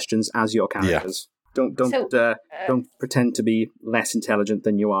ask questions as your characters. Don't pretend to be less intelligent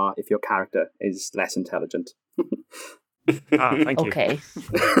than you are if your character is less intelligent. Thank you. Okay.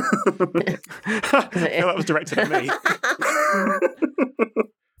 That was directed at me.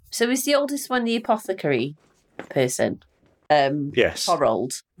 So is the oldest one the apothecary person? Yes.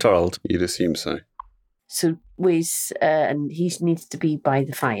 Thorold. Thorold. You'd assume so. So and he needs to be by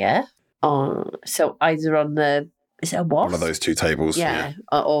the fire. So either on the, is it a wasp? One of those 2 tables. Yeah,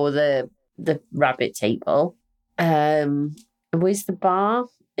 or the rabbit table. And where's the bar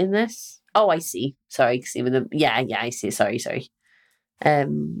in this? Oh, I see. Sorry, see with the I see. Sorry.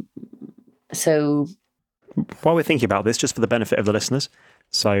 So While we're thinking about this, just for the benefit of the listeners,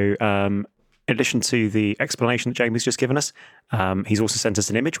 so in addition to the explanation that Jamie's just given us, he's also sent us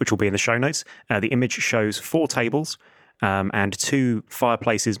an image, which will be in the show notes. The image shows 4 tables and 2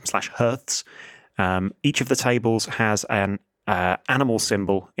 fireplaces / hearths. Each of the tables has an animal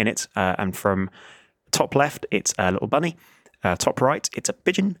symbol in it, and from top left, it's a little bunny. Top right, it's a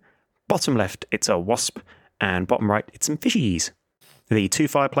pigeon. Bottom left, it's a wasp. And bottom right, it's some fishies. The 2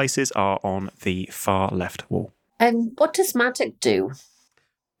 fireplaces are on the far left wall. what does Maddock do?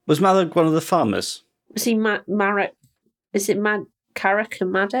 Was Maddock one of the farmers? Was he Marek? Is it Carrick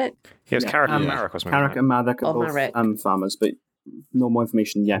and Maddock? Yeah, it was Yeah, Carrick and Marek, wasn't it? Carrick and Maddock are Oh, both Marek. farmers, but no more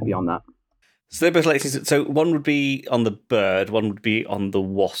information yet beyond that. So they're both like, so one would be on the bird, one would be on the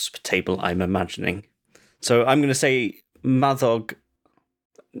wasp table, I'm imagining. So I'm going to say Madog.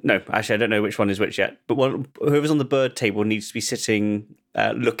 No, actually, I don't know which one is which yet. But whoever's on the bird table needs to be sitting,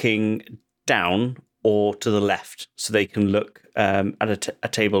 looking down or to the left, so they can look at a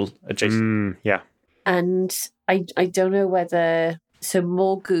table adjacent. Yeah. And I don't know whether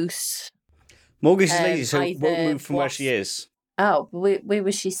Morgoose. Morgoose is lazy, so either won't move from where wasp- she is Oh, where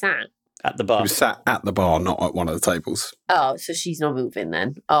was she sat? at the He bar. was sat at the bar, not at one of the tables, Oh, so she's not moving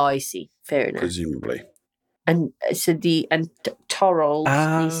then. Oh, I see. Fair enough. presumably. And so Thorold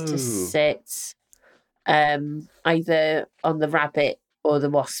needs Oh. to sit either on the rabbit or the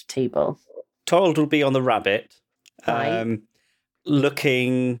wasp table. Thorold will be on the rabbit, Right.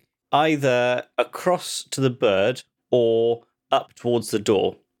 looking either across to the bird or up towards the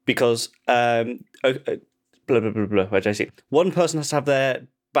door. Because, blah, blah, blah, blah, where did I see it? One person has to have their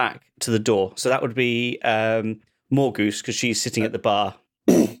back to the door. So that would be Morgoose, because she's sitting at the bar.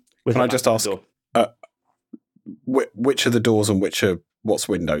 With Can her I just back to ask, the door. which are the doors and what's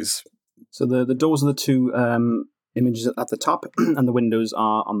windows? So the doors are the 2 images at the top, and the windows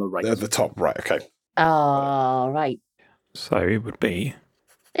are on the right. At the top, right, okay. Oh, right. So it would be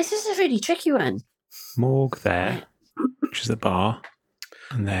This is a really tricky one. Morgue there, which is the bar.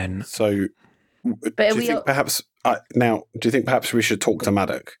 And then So, But do are you we think all- perhaps we should talk to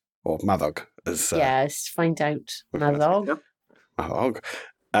Maddock or Madog as Yes, find out. Madog. Madog?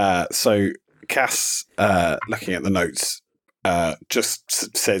 So Cass, looking at the notes,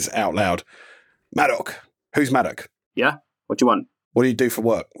 just says out loud, "Maddock, who's Maddock?" What do you want? What do you do for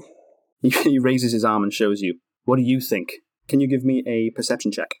work? He raises his arm and shows you. What do you think? Can you give me a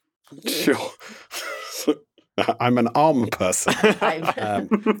perception check? Sure. I'm an arm person. I'm,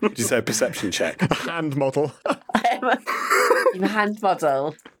 Did you say a perception check? Hand model. I'm a hand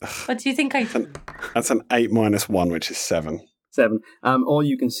model. What do you think I... That's an 8 minus 1, which is 7. 7. All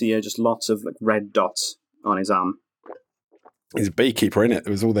you can see are just lots of like red dots on his arm. He's a beekeeper, innit?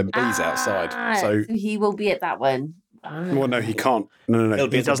 There was all them bees outside. So, he will be at that one. well, no, he can't. No. He'll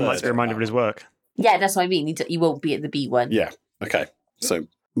be He doesn't like to be reminded of his work. Yeah, that's what I mean. He won't be at the B one. Yeah, okay. So,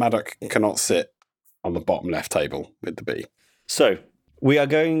 Maddock cannot sit on the bottom left table with the bee. So we are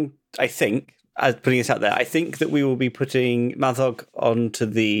going, I think, as putting this out there, I think that we will be putting Madog onto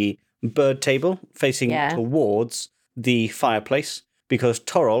the bird table facing towards the fireplace, because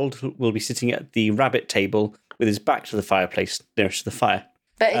Torald will be sitting at the rabbit table with his back to the fireplace nearest to the fire.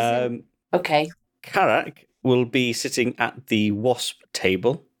 But okay. Karak will be sitting at the wasp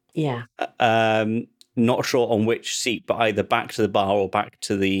table. Yeah. Not sure on which seat, but either back to the bar or back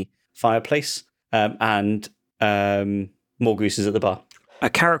to the fireplace. And Morgoose is at the bar.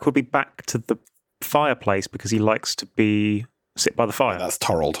 Carrick would be back to the fireplace because he likes to sit by the fire. That's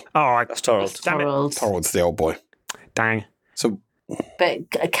Torald. Oh, That's Torald. Damn it. Torald's the old boy. Dang. So, But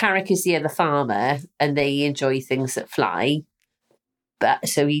Carrick is the other farmer, and they enjoy things that fly. But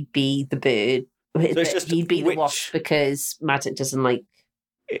so he'd be the bird. it's just he'd be which- the wasp because Maddock doesn't like.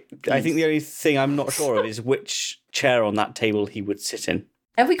 I think the only thing I'm not sure of is which chair on that table he would sit in.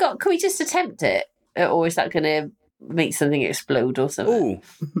 Have we got? Can we just attempt it, or is that going to make something explode or something? Ooh.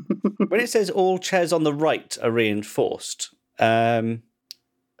 When it says all chairs on the right are reinforced,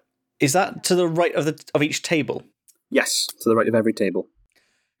 is that to the right of each table? Yes, to the right of every table.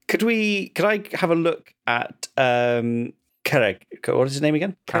 Could I have a look at Carrick? What is his name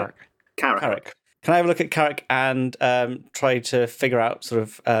again? Carrick. Carrick. Can I have a look at Carrick and try to figure out sort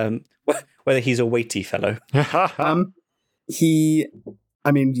of whether he's a weighty fellow? There's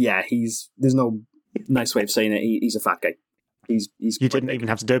no nice way of saying it. He's a fat guy. He's You quite didn't big. even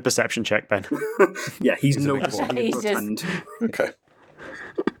have to do a perception check, Ben. Yeah, he's He's a big noticing boy. your He's just- hand. okay.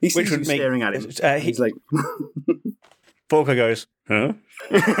 He sees Which you would make- staring at him. He's like, Forker goes, huh?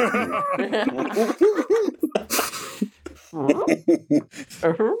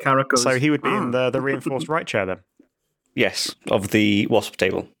 Carrick goes, So he would be in the reinforced right chair then. Yes, of the wasp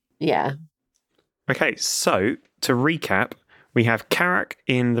table. Yeah. Okay, so to recap, we have Carrick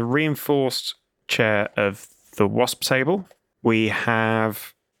in the reinforced chair of the wasp table. We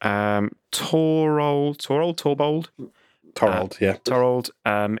have Torbold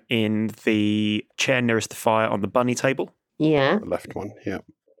in the chair nearest the fire on the bunny table. Yeah. The left one, yeah.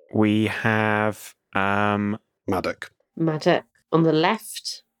 We have Maddock Maddock on the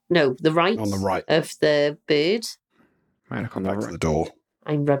left. No, the right. on the right. Of the bird. Maddock on the Back to right. the door.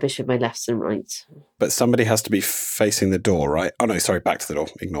 I'm rubbish with my lefts and rights. But somebody has to be facing the door, right? Oh, no, sorry, back to the door.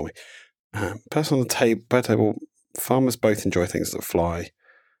 Ignore me. Person on the bird table. Farmers both enjoy things that fly.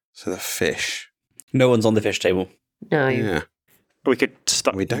 So the fish. No one's on the fish table. No. Yeah. We could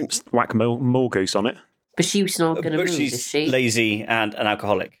We don't. whack more goose on it. But she's not going to But move, she's is she? lazy and an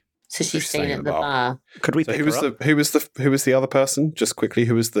alcoholic. So she's She's staying staying at the at the bar. Could we So pick who was her up? who was the other person? Just quickly,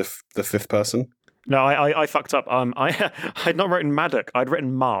 who was the fifth person? No, I fucked up. I'd not written Maddock. I'd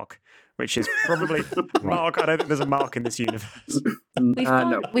written Mark, which is probably Mark. I don't think there's a Mark in this universe.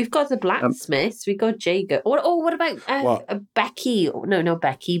 no. We've got the blacksmiths. We've got Jago. What about What? Becky? No, not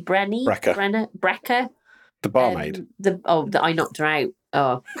Becky. Brenny. Brecker. Brecker. The barmaid. I knocked her out.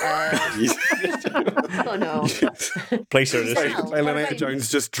 Oh. Oh no. Place her in Sorry. a What Eleanor about- Jones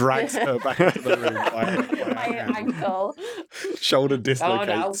just drags her back into the room by My ankle. shoulder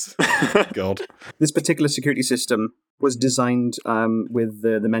dislocates. God. This particular security system was designed with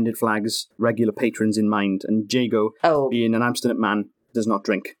the Mended Flag's regular patrons in mind, and Jago, Oh. being an abstinent man, does not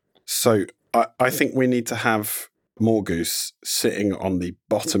drink. So I think we need to have Morgoose sitting on the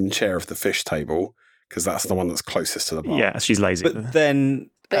bottom chair of the fish table, because that's the one that's closest to the bar. Yeah, she's lazy. But then...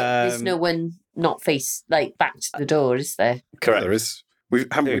 But there's no one not back to the door, is there? Correct. There is.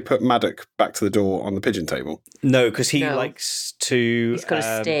 Haven't we put Maddock back to the door on the pigeon table? No, because he No. likes to... He's got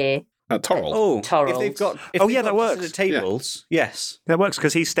to stare. Torald. Oh, Torald. if they've got... If Oh, they've yeah, got that works. opposite tables, yes. That works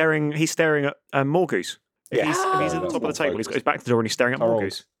because he's staring at Morgoose. If Yeah. he's at the top of the table, he's got his back to the door and he's staring at Torald.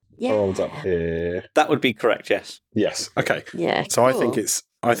 Morgoose. Yeah. Torald's up here. That would be correct, yes. Yes. Okay. Yeah. So I cool. think it's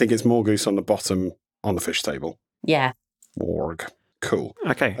Morgoose on the bottom on the fish table. Yeah. Morg. Cool.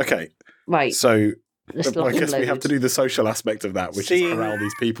 Okay. Okay. Right. So Let's I lock guess and we have to load. do the social aspect of that, which Seeing- is corral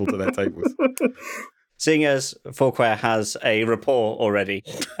these people to their tables. seeing as Forquare has a rapport already,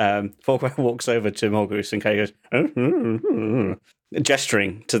 Forquare walks over to Morgoose and kind of goes,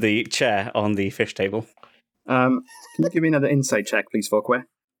 gesturing to the chair on the fish table. Can you give me another insight check, please, Forquare?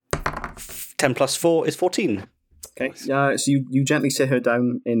 10 plus 4 is 14. Okay. So you gently sit her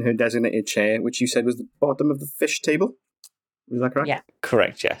down in her designated chair, which you said was the bottom of the fish table. Is that correct? Yeah.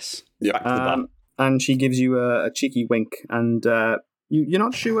 Correct, yes. Yeah. Back to the bar. And she gives you a cheeky wink, and you're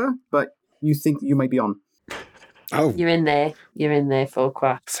not sure, but you think you might be on. Oh, You're in there,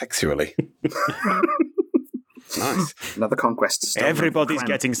 Forquare. sexually. Nice. Another conquest. stolen Everybody's from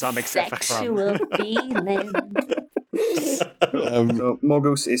getting some except for Cram. Sexual feeling. So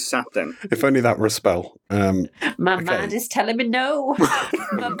Morgoose is sat down. If only that were a spell. My Okay. mind is telling me no.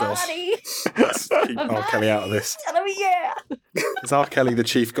 My body. Let's keep R. Kelly out of this. Telling me yeah. Is R. Kelly the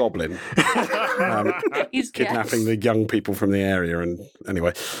chief goblin? He's Kidnapping the young people from the area, and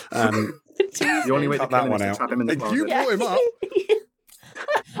anyway. The only way to Cut kill that him one is to out. trap him in the closet. You brought him up.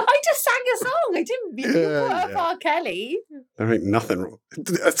 I just sang a song. I didn't mean Yeah, to put up yeah. R. Kelly. There ain't nothing wrong.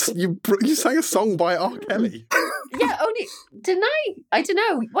 You sang a song by R. Kelly. Yeah, only didn't I? I don't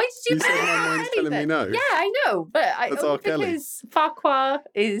know. Why did you? You said put my R. mind's Kelly telling me then? no. Yeah, I know, but That's only R. Kelly. because Farquhar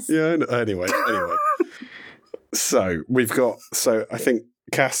is. Yeah, I know. Anyway. So we've got. So I think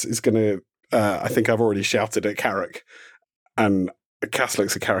Cass is going to. I think I've already shouted at Carrick, and Cass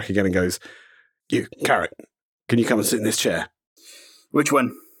looks at Carrick again and goes, "You, Carrick, can you come and sit in this chair? Which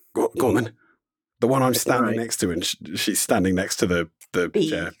one? Go on then. The one I'm standing Right. next to, and she's standing next to the Bee.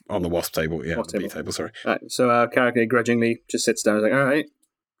 chair on the wasp table. Yeah, Wasp the bee table. table. Sorry. Right, so Carrick grudgingly just sits down. He's like, all right,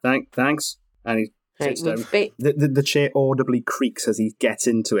 thanks. And he Right, sits down. we've been- The chair audibly creaks as he gets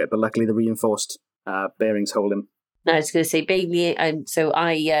into it, but luckily the reinforced bearings hold him. No, I was going to say Bailey. So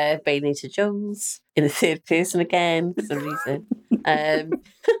I Bailey to Jones in the third person again for some reason.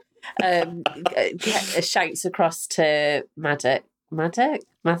 Shouts across to Maddox.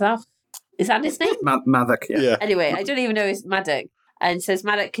 Is that his name? Mavic, yeah. Yeah. Anyway, I don't even know his Maddox. And says,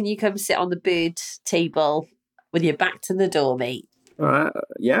 Maddox, can you come sit on the bird table with your back to the door, mate? All right,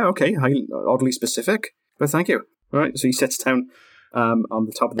 yeah, okay. Oddly specific, but thank you. All right, so he sits down on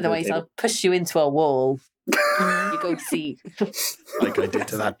the top of the Otherwise, table. I'll push you into a wall. You go to see Like I did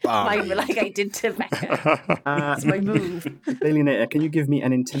to that bar. like I did to Becca. That's my move. Billionaire, can you give me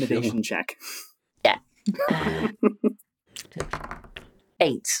an intimidation check?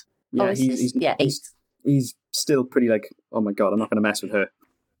 8. Yeah, Oh, it's just- 8. He's still pretty like, oh my god, I'm not going to mess with her.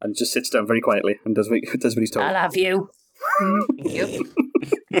 And just sits down very quietly and does what he's told. I'll have you. Thank you.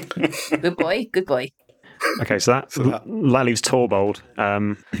 Good boy. Okay, so that leaves Torbold.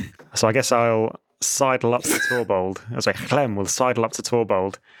 So I guess I'll sidle up to Torbold. Clem will sidle up to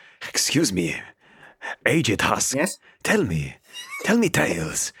Torbold. Excuse me, aged husk. Yes? Tell me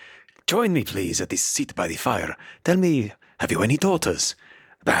tales. Join me, please, at this seat by the fire. Tell me, have you any daughters?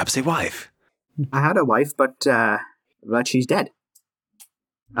 Perhaps a wife? I had a wife, but she's dead.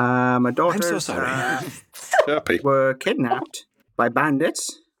 My daughters I'm so sorry. Chirpy. were kidnapped by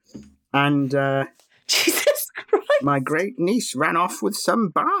bandits, and Jesus Christ. my great niece ran off with some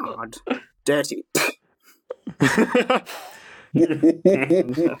bard. Dirty.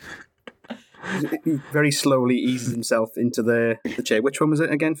 He very slowly eases himself into the chair. Which one was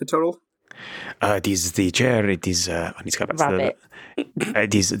it again for Toril? It is the chair. It is. I need to go back Rabbit. to the.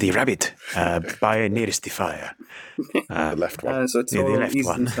 It is the rabbit by nearest the fire. The left one. So the Toril left eases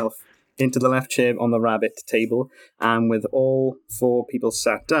one. himself into the left chair on the rabbit table, and with all 4 people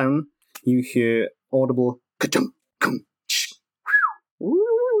sat down, you hear audible ka-dunk, kum, ch,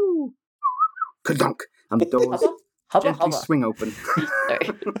 woo, ka-dunk, and the doors Hubba, gently hubba. swing open, Sorry.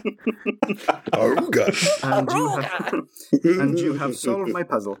 Oh, gosh. and you have solved my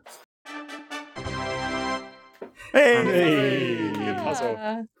puzzle. Hey,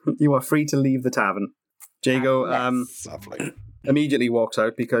 puzzle. You are free to leave the tavern. Jago Lovely. immediately walks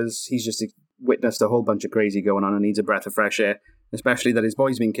out because he's just witnessed a whole bunch of crazy going on and needs a breath of fresh air, especially that his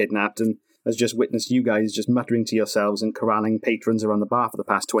boy's been kidnapped and has just witnessed you guys just muttering to yourselves and corralling patrons around the bar for the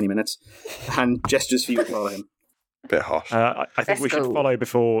past 20 minutes, and gestures for you to follow him. Bit harsh. I think Let's we should go. follow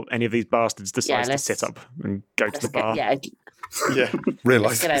before any of these bastards decide to let's- sit up and go to Let's the bar. get Yeah.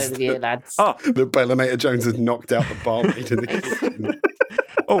 Realise out of here, lads. Oh, that Bellinator Jones has knocked out the barmaid and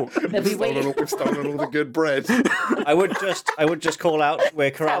They'll be we've waiting. stolen all the good bread. I would just call out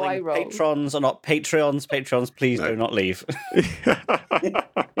we're how I corralling roll. patrons are not Patreons. Patrons, please do not leave.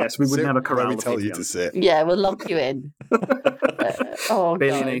 Yes, we would Sit never where corral we the tell you to Patreons. sit. Yeah, we'll lock you in. Oh, God.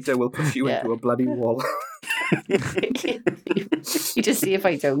 Balionator will push you Yeah. into a bloody wall. You just see if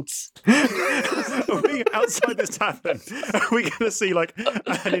I don't. Outside this tavern, are we going to see like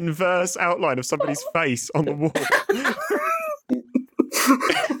an inverse outline of somebody's face on the wall?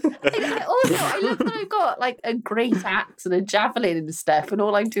 Also, I love that I've got like a great axe and a javelin and stuff, and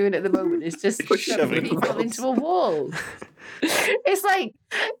all I'm doing at the moment is just shoving people into a wall. It's like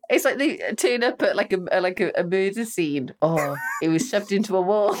they turn up at like a murder scene. Oh, it was shoved into a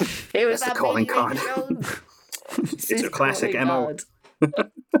wall. It was That's the calling card. It's a classic MO.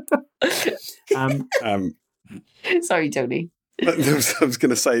 Sorry, Tony. I was going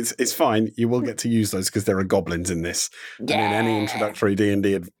to say it's fine. You will get to use those because there are goblins in this, and in any introductory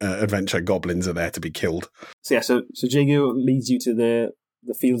D&D adventure, goblins are there to be killed. So Jago leads you to the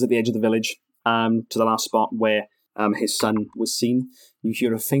fields at the edge of the village, to the last spot where his son was seen. You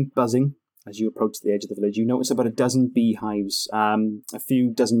hear a faint buzzing as you approach the edge of the village. You notice about a dozen beehives, a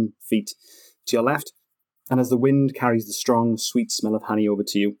few dozen feet to your left, and as the wind carries the strong, sweet smell of honey over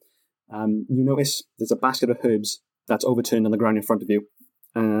to you, you notice there's a basket of herbs that's overturned on the ground in front of you.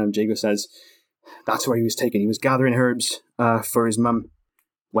 Jago says, that's where he was taken. He was gathering herbs for his mum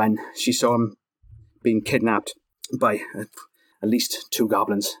when she saw him being kidnapped by at least 2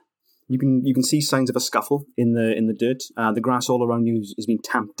 goblins. You can see signs of a scuffle in the dirt. The grass all around you has been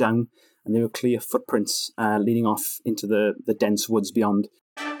tamped down, and there are clear footprints leading off into the dense woods beyond.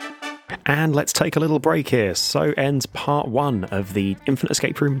 And let's take a little break here. So ends part 1 of the Infinite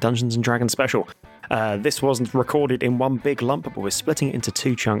Escape Room Dungeons & Dragons special. This wasn't recorded in one big lump, but we're splitting it into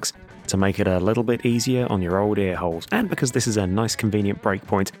 2 chunks to make it a little bit easier on your old ear holes. And because this is a nice convenient break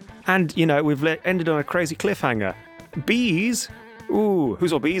point. And, we've ended on a crazy cliffhanger. Bees? Ooh,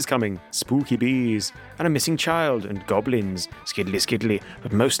 who's all bees coming? Spooky bees. And a missing child. And goblins. Skiddly skiddly.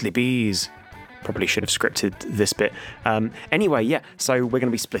 But mostly bees. Probably should have scripted this bit. Anyway, yeah, so we're going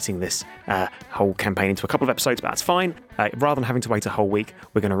to be splitting this whole campaign into a couple of episodes, but that's fine. Rather than having to wait a whole week,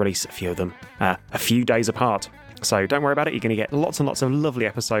 we're going to release a few of them a few days apart. So don't worry about it. You're going to get lots and lots of lovely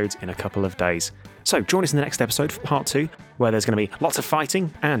episodes in a couple of days. So join us in the next episode for part 2, where there's going to be lots of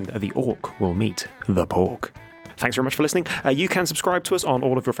fighting and the orc will meet the pork. Thanks very much for listening. You can subscribe to us on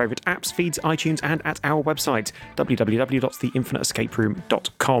all of your favourite apps, feeds, iTunes, and at our website,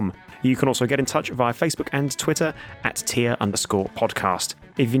 www.theinfiniteescaperoom.com. You can also get in touch via Facebook and Twitter at tier_podcast.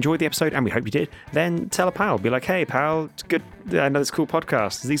 If you enjoyed the episode, and we hope you did, then tell a pal. Be like, hey, pal, it's good. I know this cool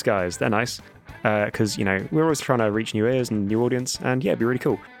podcast. These guys, they're nice. Because, we're always trying to reach new ears and new audience, and yeah, it'd be really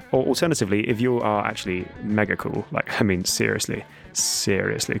cool. Or alternatively, if you are actually mega cool,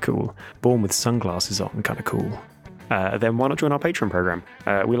 seriously cool, born with sunglasses on, kind of cool, then why not join our Patreon program?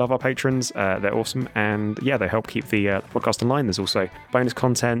 We love our patrons. They're awesome. And yeah, they help keep the podcast online. There's also bonus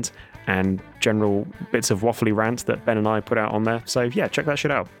content and general bits of waffly rant that Ben and I put out on there. So yeah, check that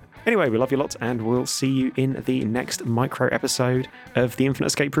shit out. Anyway, we love you lots, and we'll see you in the next micro episode of the Infinite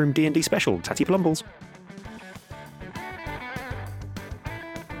Escape Room D&D special. Tatty Plumbles.